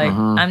 Yeah. Like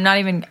I'm not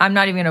even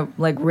gonna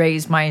like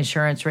raise my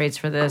insurance rates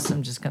for this.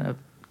 I'm just gonna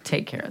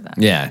take care of that.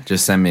 yeah,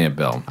 just send me a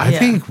bill. I Yeah.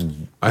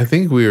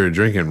 think we were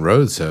drinking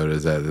road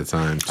sodas at the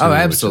time. Too, Oh, which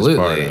is absolutely.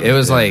 part of It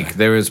was yeah. like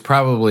there was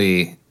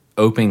probably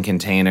open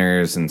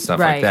containers and stuff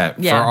like Right, that.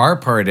 yeah. For our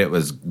part, it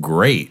was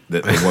great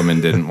that the woman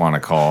didn't want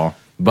to call.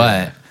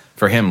 But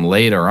for him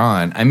later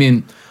on, I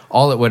mean,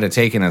 all it would have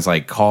taken is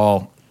like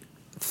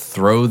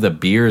throw the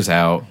beers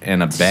out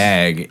in a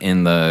bag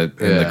in the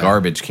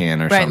garbage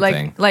can or Right,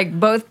 something. like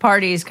both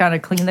parties kind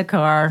of clean the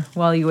car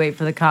while you wait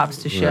for the cops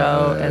to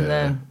show, and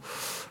then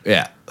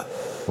Yeah.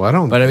 Well, I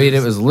don't. But I mean,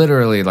 it was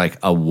literally like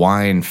a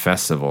wine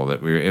festival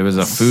it was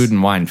a food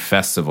and wine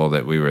festival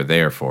that we were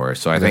there for.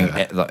 So I think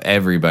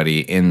everybody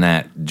in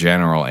that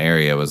general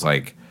area was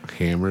like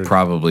hammered.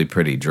 probably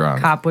pretty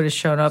drunk. cop would have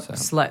shown up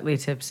slightly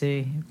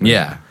tipsy.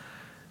 Yeah.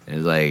 It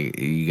was like,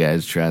 "You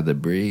guys tried the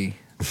brie?"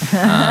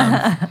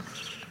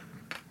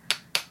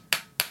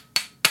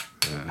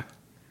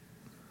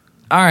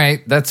 All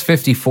right, that's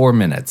 54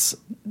 minutes.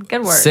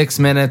 Good work. 6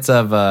 minutes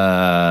of Music?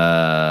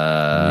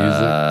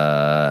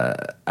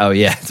 oh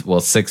yeah, well,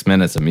 6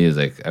 minutes of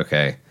music.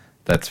 Okay,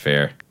 that's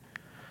fair.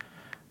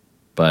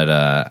 But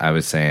I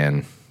was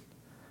saying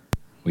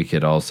we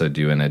could also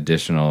do an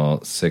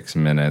additional 6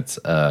 minutes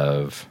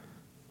of.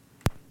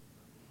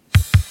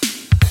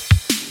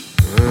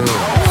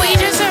 We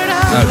just heard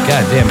of. Oh,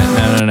 God damn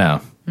it.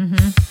 No.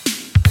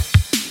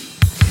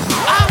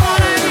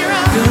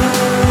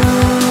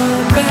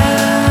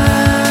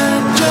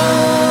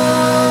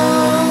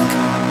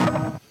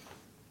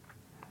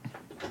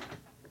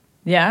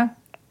 Yeah.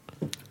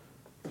 All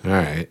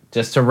right.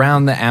 Just to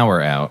round the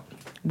hour out.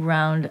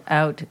 Round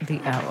out the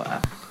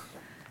hour.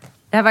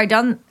 Have I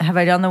done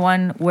the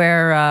one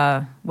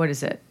where what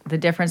is it? The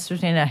difference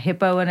between a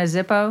hippo and a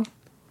zippo?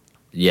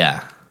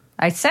 Yeah.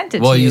 I sent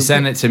it Well, to you. you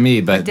sent it to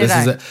me, but Did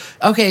this is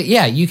okay.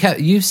 Yeah,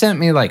 you sent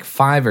me like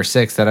 5 or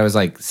 6 that I was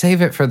like,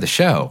 save it for the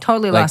show.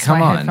 Totally like, lost come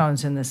my on.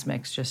 headphones in this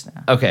mix just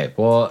now. Okay,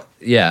 well,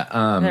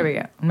 yeah. There we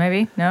go.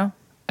 Maybe? No?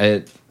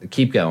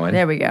 Keep going.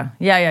 There we go.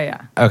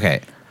 Yeah.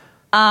 Okay.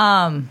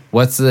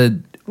 What's the?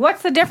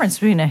 What's the difference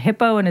between a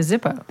hippo and a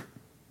zippo?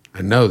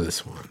 I know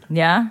this one.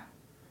 Yeah?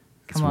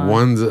 Come on.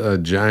 One's a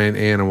giant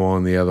animal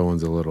and the other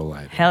one's a little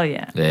light. Hell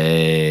yeah.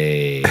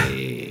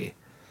 Hey.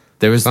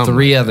 There was Something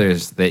 3 like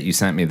others that you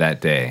sent me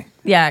that day.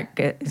 Yeah,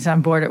 because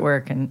I'm bored at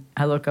work and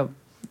I look up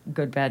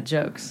good, bad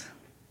jokes.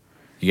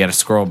 You got to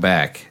scroll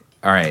back.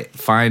 All right,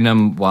 find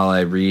them while I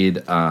read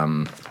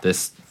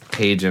this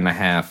page and a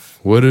half.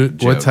 What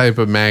joke. type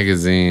of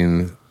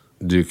magazine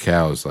do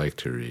cows like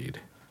to read?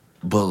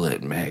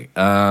 Bullet mag.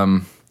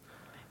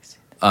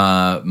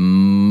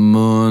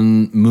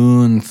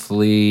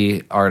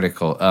 Monthly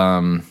article.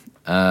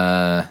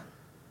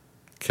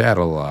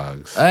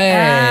 Catalogs. Hey.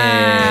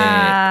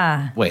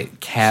 Ah. Wait,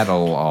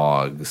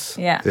 catalogs.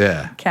 Yeah.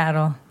 Yeah.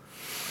 Cattle.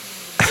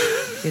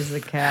 Is the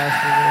cows the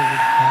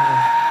cattle.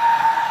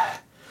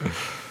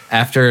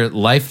 After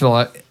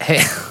lifelong, hey,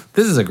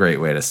 this is a great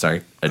way to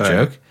start a All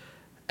joke. right.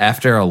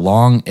 After a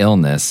long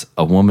illness,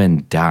 a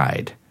woman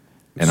died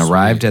and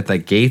arrived at the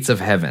gates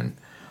of heaven.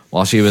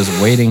 While she was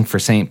waiting for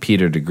St.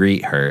 Peter to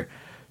greet her,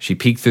 she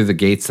peeked through the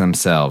gates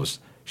themselves.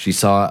 She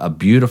saw a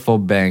beautiful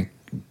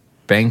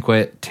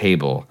banquet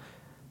table.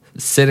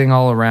 Sitting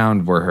all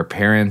around were her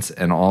parents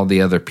and all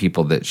the other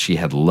people that she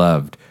had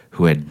loved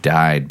who had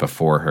died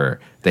before her.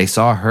 They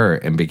saw her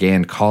and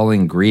began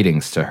calling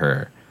greetings to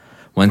her.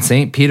 When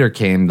St. Peter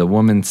came, the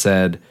woman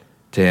said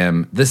to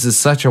him, "This is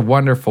such a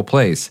wonderful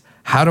place.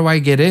 How do I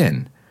get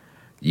in?"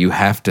 "You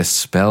have to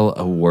spell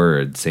a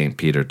word," St.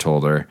 Peter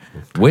told her.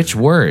 "Which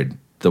word?"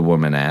 the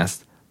woman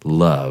asked.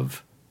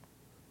 "Love."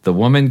 The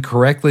woman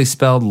correctly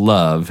spelled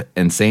love,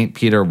 and St.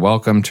 Peter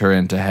welcomed her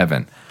into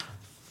heaven.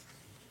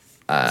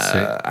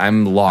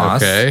 I'm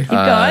lost. Okay. Keep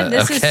going.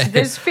 okay.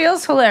 This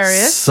feels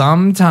hilarious.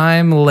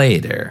 Sometime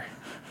later,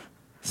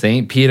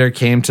 St. Peter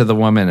came to the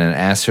woman and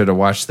asked her to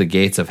watch the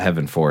gates of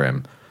heaven for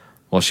him.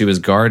 While she was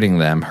guarding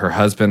them, her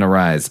husband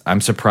arrived.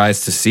 "I'm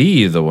surprised to see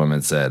you," the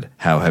woman said.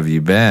 "How have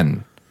you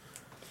been?"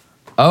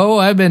 "Oh,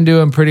 I've been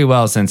doing pretty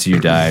well since you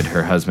died,"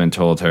 her husband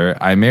told her.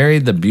 "I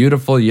married the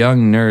beautiful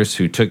young nurse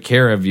who took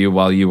care of you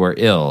while you were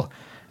ill.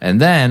 And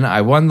then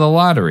I won the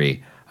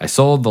lottery. I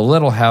sold the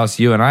little house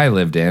you and I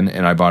lived in,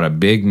 and I bought a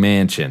big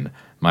mansion.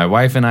 My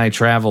wife and I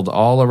traveled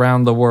all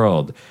around the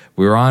world.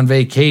 We were on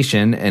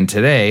vacation, and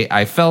today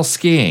I fell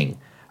skiing.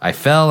 I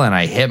fell and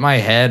I hit my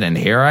head, and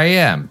here I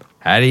am.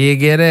 How do you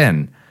get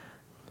in?"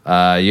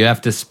 You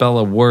have to spell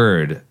a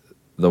word,"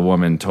 the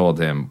woman told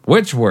him.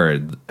 "Which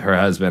word?" her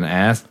husband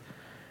asked.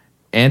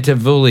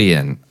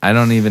 Antivulian. I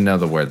don't even know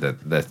the word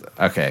that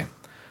okay.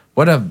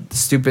 What a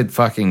stupid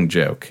fucking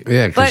joke.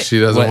 Yeah, But- because she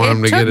doesn't What- want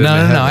him to it get took- in.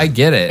 No, I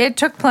get it. It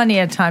took plenty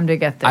of time to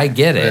get there. I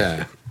get it.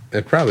 Yeah,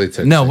 it probably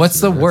took. No, 6 what's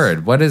the minutes.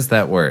 word? What is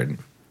that word?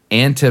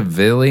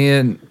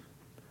 Antivulian.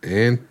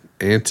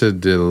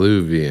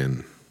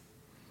 Antediluvian.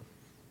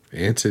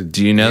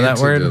 Do you know that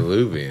word?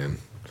 Antediluvian.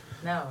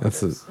 No,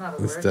 That's it's not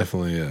a that's word.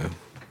 definitely a.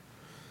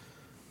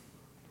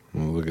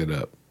 We'll look it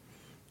up.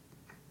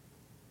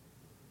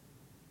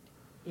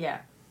 Yeah.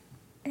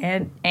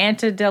 And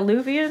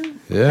antediluvian?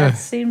 Yeah. That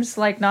seems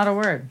like not a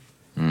word.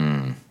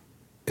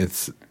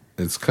 It's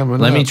coming.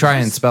 Let up. me try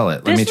and spell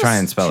it. Let me This try was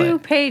and spell 2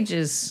 it.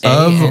 pages.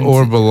 Of A-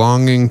 or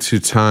belonging to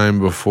time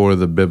before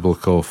the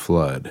biblical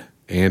flood.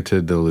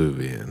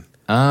 Antediluvian.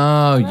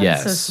 Oh That's a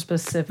yes.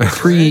 specific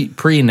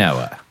Pre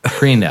Noah.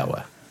 Pre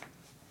Noah.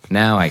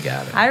 Now I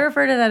got it. I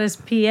refer to that as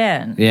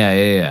PN.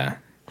 Yeah.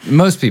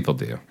 Most people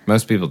do.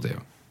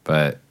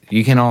 But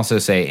you can also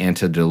say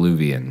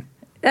antediluvian.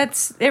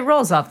 It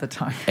rolls off the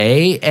tongue.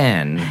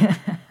 A-N.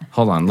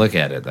 Hold on, look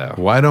at it though.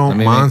 Why don't Let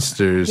me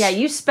monsters? Yeah,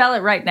 you spell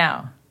it right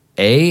now.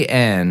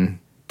 A-N-T-E-D-E-L.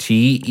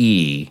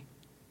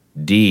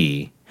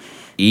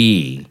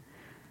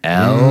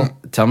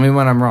 Tell me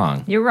when I'm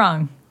wrong. You're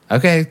wrong.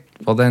 Okay,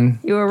 well then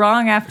You were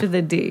wrong after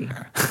the D.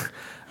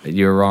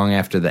 you're wrong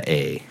after the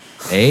A.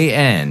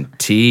 Yeah.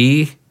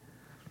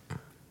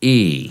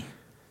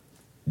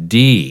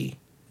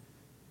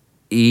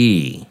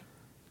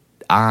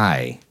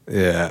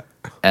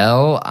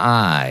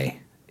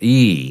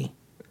 A-N-T-E-D-E-I-L-I-E-A.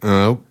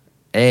 Oh.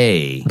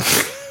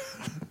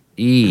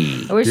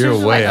 E. I wish You're this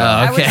was way like,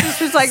 off. I wish this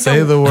was like Say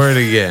the, the word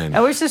again.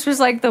 I wish this was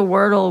like the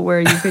Wordle where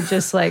you could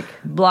just like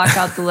block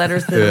out the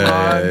letters that are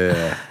wrong.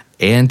 Yeah.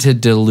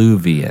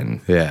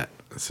 Antediluvian. Yeah.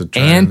 So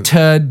try and-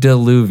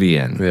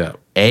 Antediluvian. Yeah.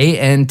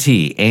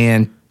 A-N-T.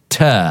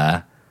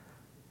 Anta.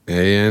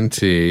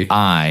 A-N-T.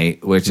 I,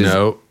 which is.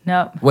 No.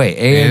 Nope. Wait,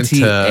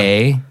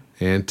 A-N-T-A.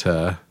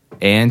 Anta.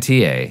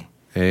 A-N-T-A.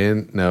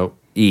 And nope.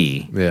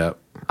 E. Yep.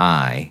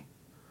 I.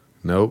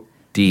 Nope.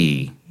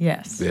 D.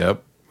 Yes.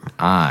 Yep.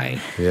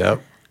 I.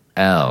 Yep.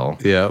 L.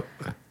 Yep.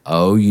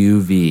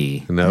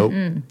 O-U-V. Nope.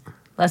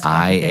 Less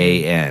complicated.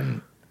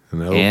 I-A-N.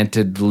 Nope.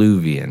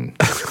 Antediluvian.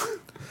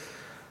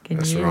 Can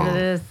That's you wrong. use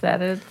it as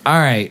that is? All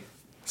right.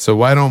 So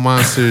why don't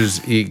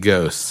monsters eat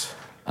ghosts?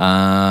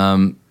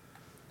 They're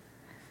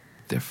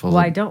full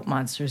Why of... don't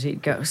monsters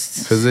eat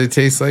ghosts? Because they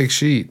taste like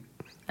sheet.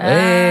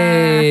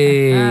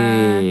 Hey.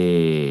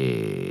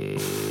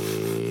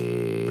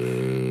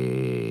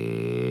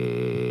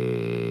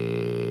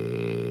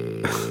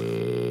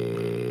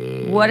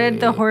 What did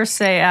the horse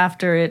say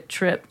after it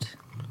tripped?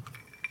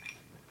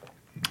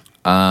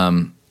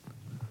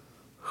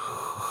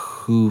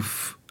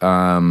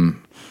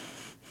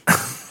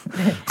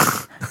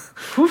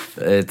 Hoof.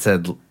 It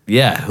said,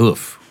 yeah,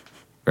 hoof.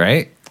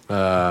 Right?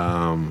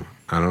 I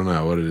don't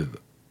know what it is.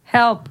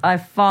 Help,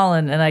 I've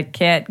fallen and I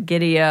can't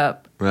giddy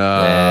up. Hey.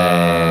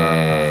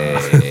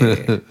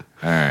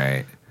 All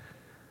right.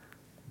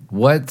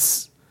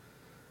 What's...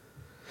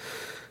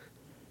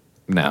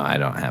 No, I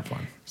don't have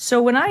one.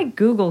 So when I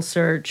Google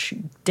search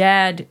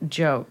dad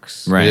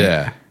jokes, Right.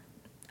 Yeah.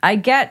 I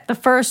get the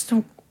first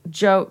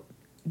joke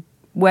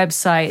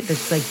website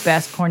that's like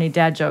best corny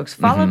dad jokes,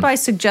 followed by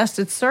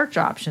suggested search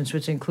options,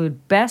 which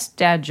include best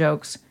dad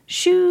jokes,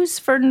 shoes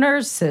for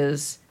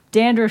nurses,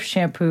 dandruff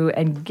shampoo,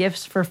 and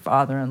gifts for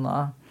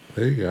father-in-law.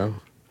 There you go.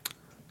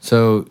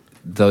 So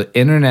the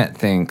internet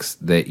thinks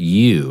that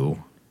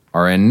you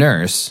are a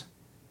nurse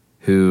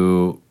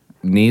who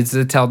needs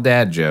to tell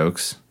dad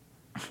jokes,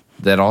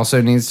 that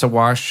also needs to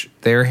wash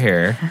their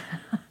hair,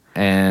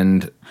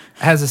 and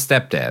has a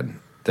stepdad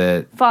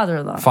that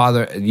Father-in-law.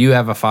 you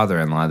have a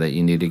father-in-law that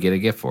you need to get a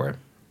gift for.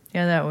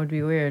 Yeah, that would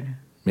be weird.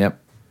 Yep.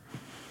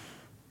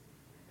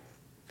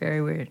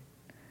 Very weird.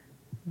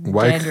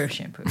 Why, Dandruff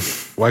shampoo.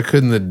 why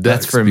couldn't the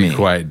ducks for be me.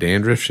 quiet?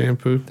 Dandruff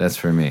shampoo? That's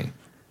for me.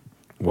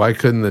 Why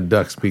couldn't the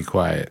ducks be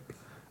quiet?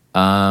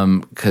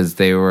 Because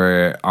they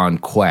were on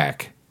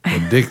quack.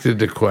 Addicted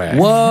to quack.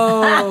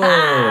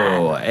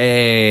 Whoa!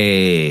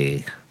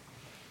 Hey.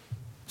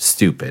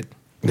 Stupid.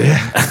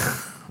 Yeah.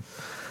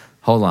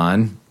 Hold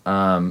on.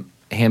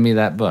 Hand me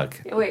that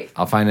book. Wait.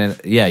 I'll find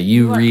it. Yeah,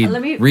 you want- read.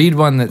 let me- read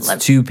one that's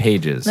 2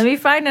 pages. Let me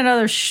find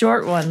another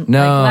short one. No.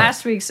 Like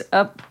last week's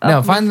up.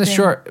 No, find the uplifting-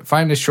 short.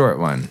 Find a short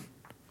one.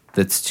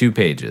 That's 2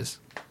 pages.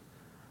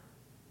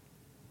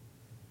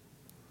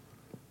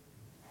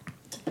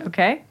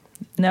 Okay.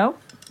 No,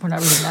 we're not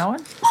reading that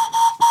one.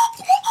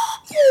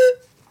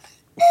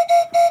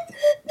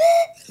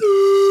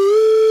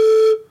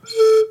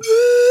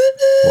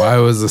 Why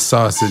was the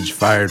sausage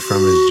fired from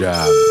his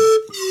job?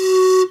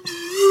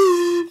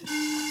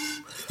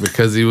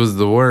 Because he was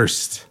the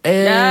worst. Ew.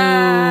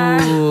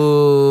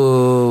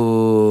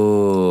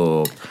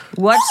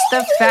 What's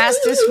the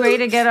fastest way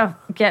to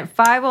get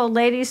 5 old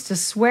ladies to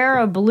swear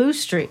a blue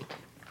streak?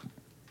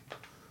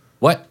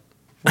 What?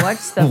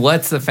 What's the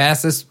What's the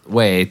fastest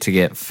way to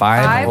get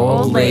 5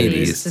 old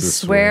ladies? to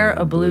swear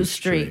a blue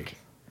streak?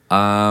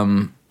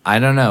 I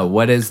don't know.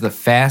 What is the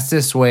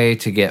fastest way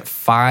to get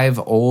 5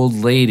 old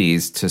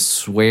ladies to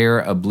swear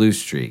a blue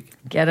streak?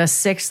 Get a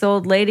 6th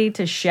old lady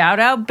to shout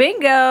out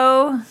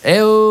bingo.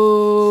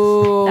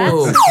 Ew.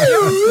 That's a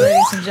joke,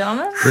 ladies and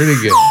gentlemen. Pretty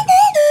good.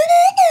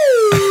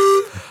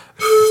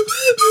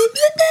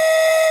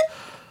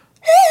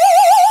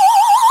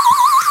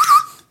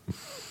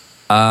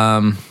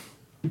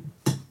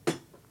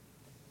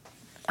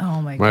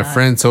 Oh my god. My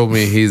friend told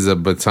me he's a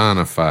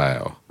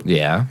botanophile.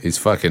 Yeah. He's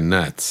fucking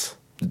nuts.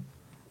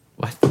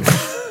 What?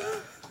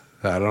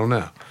 I don't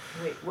know.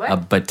 Wait, what? A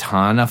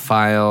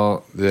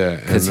botanophile. Yeah,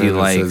 and 'Cause he then it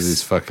likes- says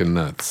he's fucking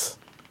nuts.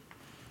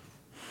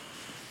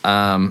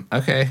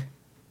 Okay.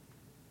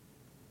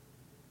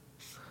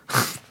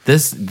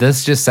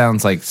 This just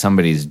sounds like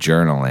somebody's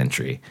journal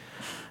entry.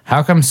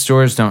 How come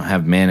stores don't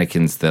have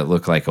mannequins that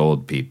look like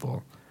old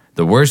people?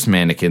 The worst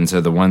mannequins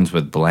are the ones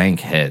with blank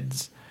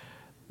heads.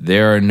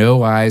 There are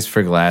no eyes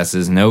for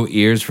glasses, no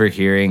ears for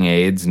hearing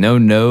aids, no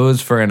nose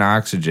for an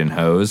oxygen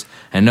hose,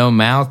 and no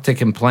mouth to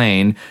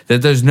complain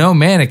that there's no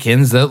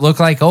mannequins that look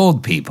like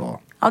old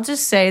people. I'll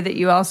just say that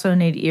you also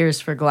need ears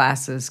for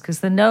glasses because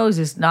the nose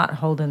is not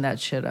holding that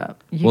shit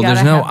up. You Well, there's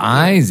gotta no have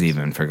eyes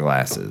even for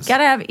glasses. You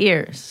gotta have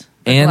ears.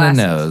 for And a glasses.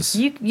 nose.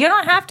 You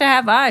don't have to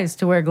have eyes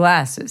to wear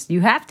glasses.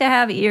 You have to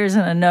have ears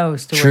and a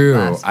nose to wear True.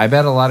 glasses. I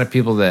bet a lot of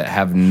people that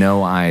have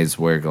no eyes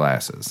wear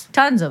glasses.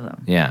 Tons of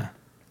them. Yeah.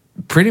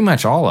 Pretty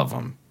much all of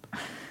them.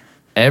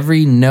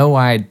 Every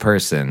no-eyed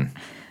person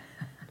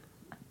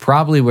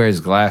probably wears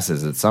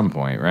glasses at some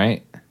point,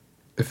 right?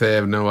 If they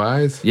have no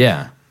eyes,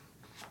 Yeah.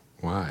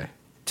 why?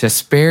 To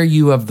spare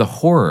you of the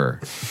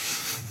horror.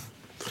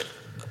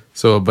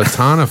 So a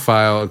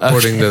botanophile,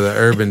 according to the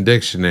Urban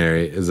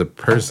Dictionary, is a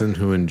person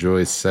who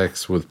enjoys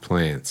sex with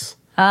plants.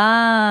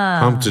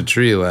 Pumped a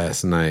tree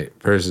last night.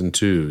 Person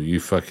 2,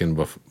 you fucking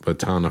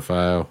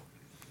botanophile.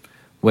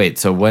 Wait,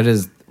 so what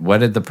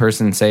did the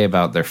person say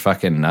about their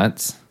fucking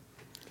nuts?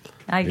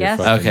 I guess.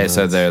 Okay, nuts.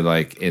 so they're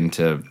like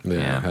into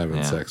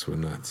Having sex with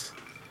nuts.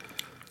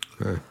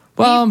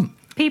 Well,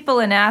 People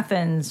in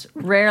Athens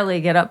rarely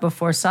get up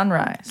before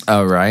sunrise.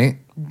 oh right.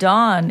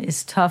 Dawn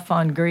is tough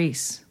on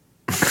Greece.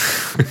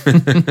 I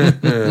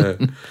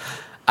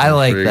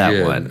like Pretty that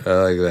good. one. I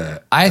like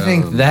that. I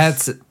think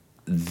that's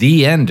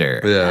the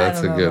ender. Yeah, that's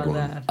I a don't know good about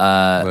one.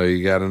 that. Oh,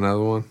 you got another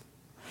one?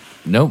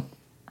 Nope.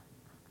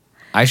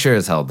 I sure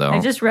as hell don't. I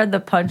just read the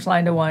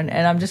punchline to one,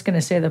 and I'm just going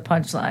to say the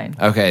punchline.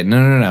 Okay,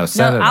 no.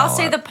 Set No, it I'll all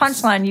say up. the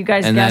punchline. You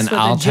guys and guess then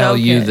what I'll the tell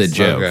joke you is. the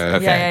joke. Okay.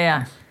 Okay.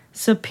 Yeah.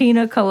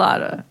 Subpoena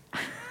colada.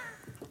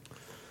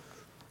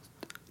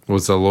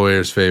 What's a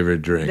lawyer's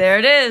favorite drink? There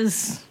it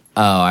is.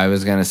 Oh, I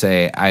was gonna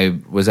say I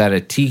was at a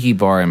tiki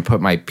bar and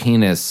put my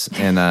penis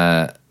in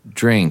a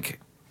drink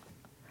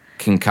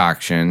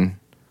concoction,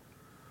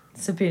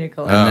 Subpoena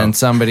colada. and then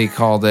somebody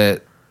called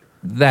it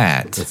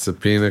that. It's a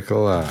pina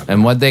colada.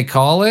 And what they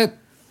call it?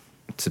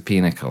 It's a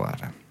pina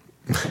colada.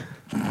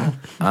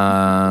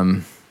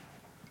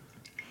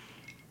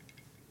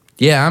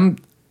 Yeah,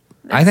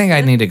 I think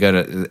I need to go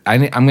to.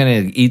 I'm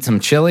gonna eat some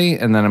chili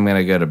and then I'm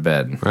gonna go to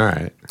bed. All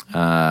right.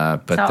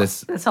 But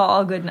That's how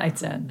all good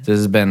nights end. this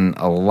has been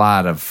a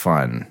lot of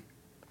fun.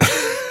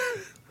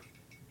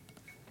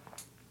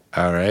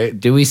 All right.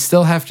 Do we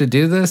still have to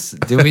do this?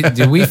 Do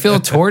we feel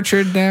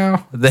tortured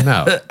now?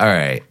 No. All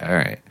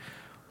right.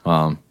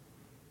 Well,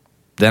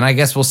 then I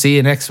guess we'll see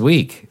you next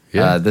week.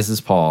 Yeah. This is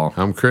Paul,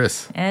 I'm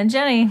Chris. And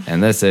Jenny.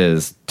 and this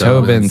is Tobin's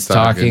Tobin's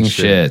Talking Talking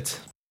Shit.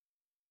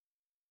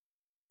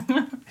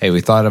 Hey,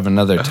 we thought of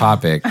another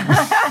topic.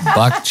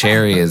 Buck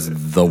Cherry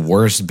is the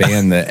worst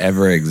band that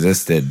ever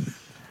existed.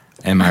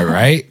 Am I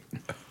right?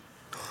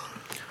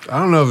 I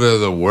don't know if they're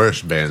the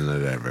worst band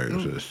that ever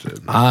existed.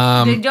 They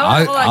don't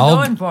have a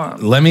lot going for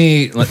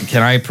them.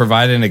 Can I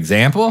provide an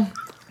example?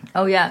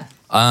 Oh, yeah.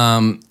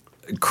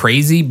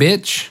 Crazy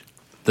Bitch,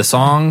 the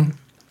song.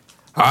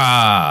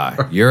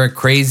 You're a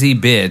crazy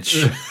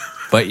bitch,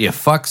 but you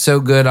fuck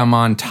so good I'm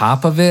on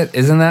top of it.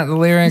 Isn't that the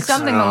lyrics?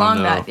 Something I don't along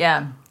know. that,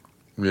 yeah.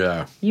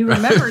 Yeah. You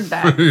remembered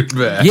that.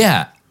 Bad.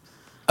 Yeah.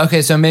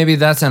 Okay, so maybe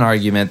that's an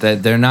argument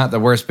that they're not the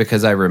worst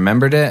because I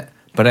remembered it,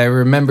 but I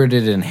remembered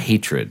it in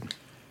hatred.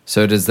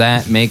 So does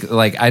that make,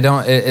 like,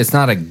 it's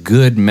not a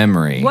good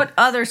memory. What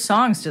other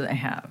songs do they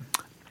have?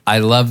 I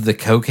Love the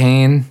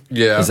Cocaine.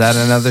 Yeah. Is that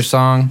another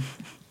song?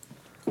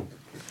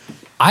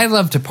 I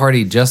love to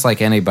party just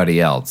like anybody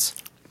else.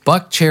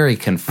 Buck Cherry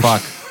can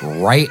fuck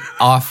right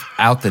off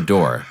out the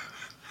door.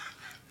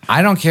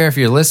 I don't care if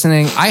you're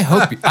listening. I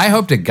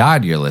hope to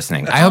God you're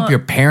listening. I hope your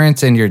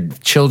parents and your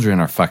children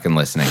are fucking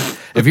listening.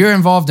 If you're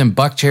involved in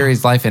Buck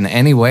Cherry's life in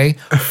any way,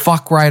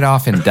 fuck right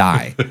off and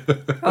die.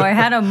 Oh, I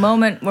had a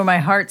moment where my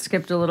heart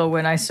skipped a little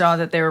when I saw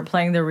that they were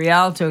playing the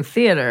Rialto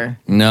Theater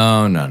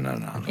No.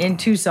 in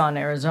Tucson,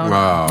 Arizona.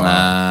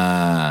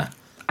 Oh.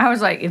 I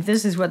was like, if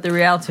this is what the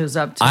Rialto's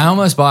up to. I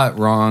almost bought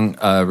wrong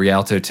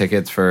Rialto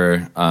tickets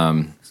for.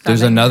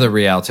 There's Making another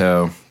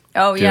Rialto.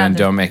 Oh, yeah.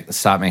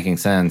 Stop making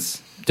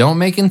sense. Don't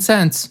making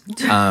sense.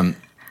 Do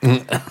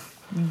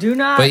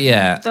not, But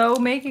yeah. though,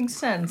 making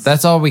sense.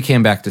 That's all we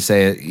came back to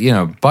say. You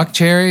know, Buck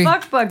Cherry,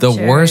 Fuck Buck the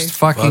Cherry. worst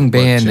fucking Fuck Buck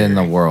band in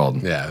Cherry. the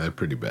world. Yeah, they're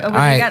pretty Oh, bad. but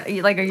I- they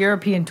got like a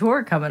European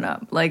tour coming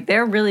up. Like,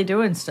 they're really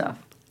doing stuff.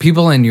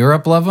 People in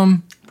Europe love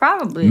them.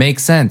 Probably.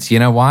 Makes sense. You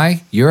know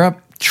why?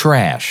 Europe,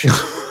 trash.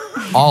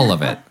 All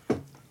of it.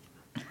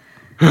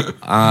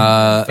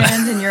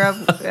 Fans in Europe,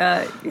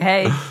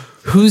 hey,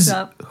 Who's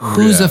up?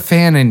 a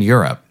fan in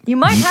Europe? you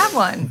might have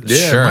one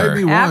Yeah, Sure. might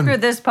be one. after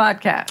this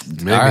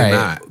podcast. Maybe All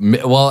right.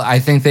 not. Well, I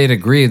think they'd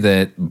agree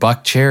that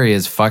Buck Cherry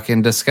is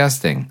fucking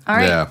disgusting. All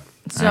right. Yeah.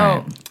 So All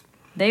right.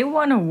 they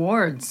won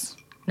awards.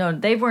 No,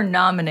 they were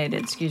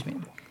nominated. Excuse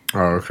me. Oh,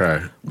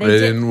 okay. They They, did-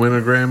 didn't win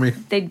a Grammy?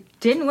 They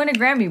didn't win a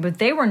Grammy, but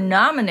they were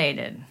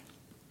nominated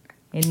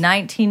in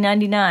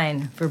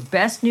 1999 for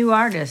Best New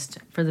Artist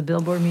for the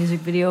Billboard Music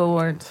Video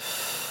Awards.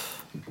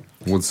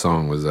 What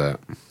song was that?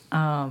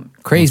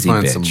 Crazy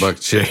Find bitch. some Buck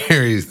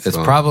Cherry's. It's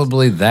songs.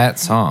 probably that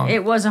song.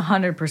 It was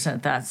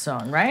 100% that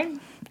song, right?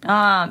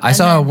 I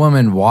saw a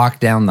woman walk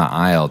down the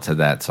aisle to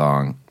that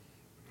song.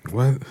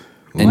 What?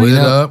 And Lit you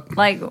know- Up?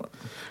 Like,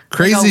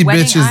 Crazy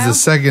wedding Bitch is aisle? the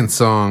second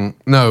song.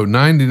 No,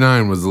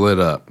 99 was Lit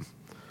Up.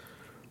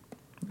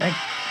 like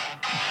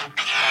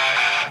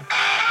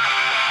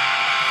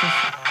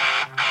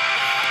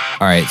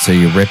All right, so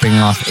you're ripping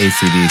off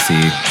AC/DC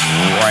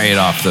right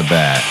off the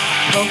bat.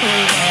 vocally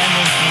and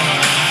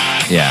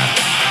instrumentally. Yeah.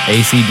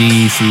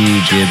 AC/DC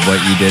did what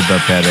you did but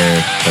better,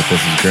 but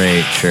this is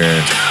great, sure.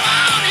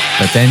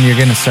 But then you're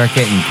going to start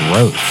getting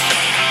gross.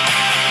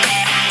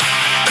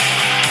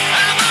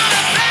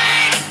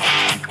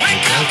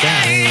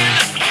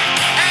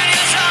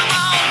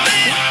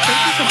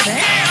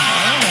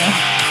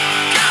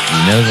 You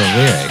know the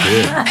lyric.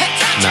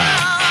 Nah.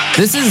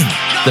 This is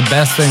the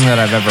best thing that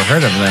I've ever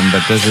heard of them,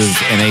 but this is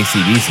an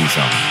AC/DC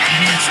song.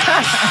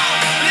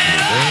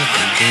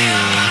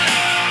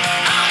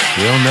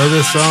 You don't know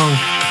this song?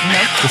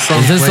 This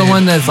song's Is this the played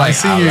one that's my like,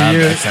 senior I love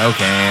year? this.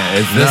 Okay.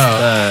 Is this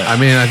No, I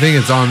mean, I think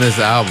it's on this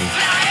album.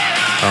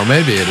 Oh,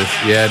 maybe it is.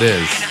 Yeah, it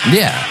is.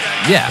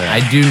 Yeah,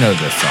 I do know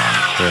this song.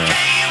 Yeah.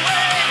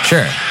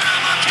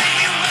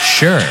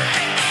 Sure.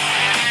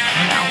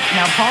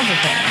 Now Paul's a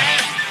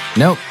fan.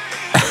 Nope.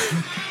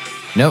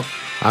 Nope.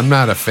 I'm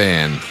not a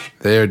fan.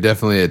 They are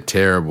definitely a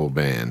terrible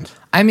band.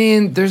 I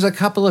mean, there's a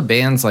couple of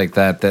bands like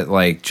that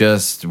like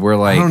just were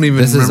like. I don't even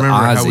this remember is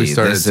Ozzy. how we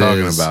started This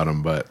talking is- about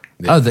them, but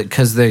Oh,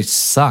 because they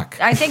suck.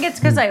 I think it's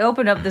because I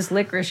opened up this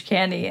licorice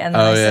candy and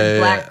then I said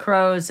Black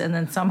Crows, and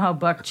then somehow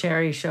Buck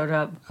Cherry showed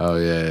up. oh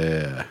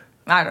yeah.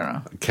 I don't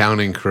know.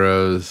 Counting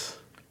Crows.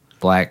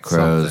 Black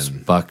Crows,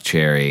 Something. Buck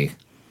Cherry.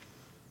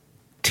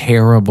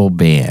 Terrible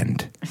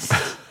band.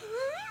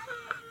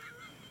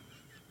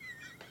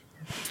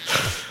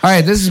 All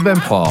right, this has been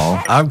Paul,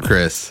 I'm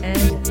Chris.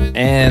 And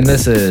and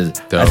this is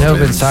Dope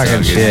Tobin's and Talking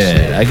Sucking Shit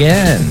Shit.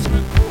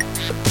 again.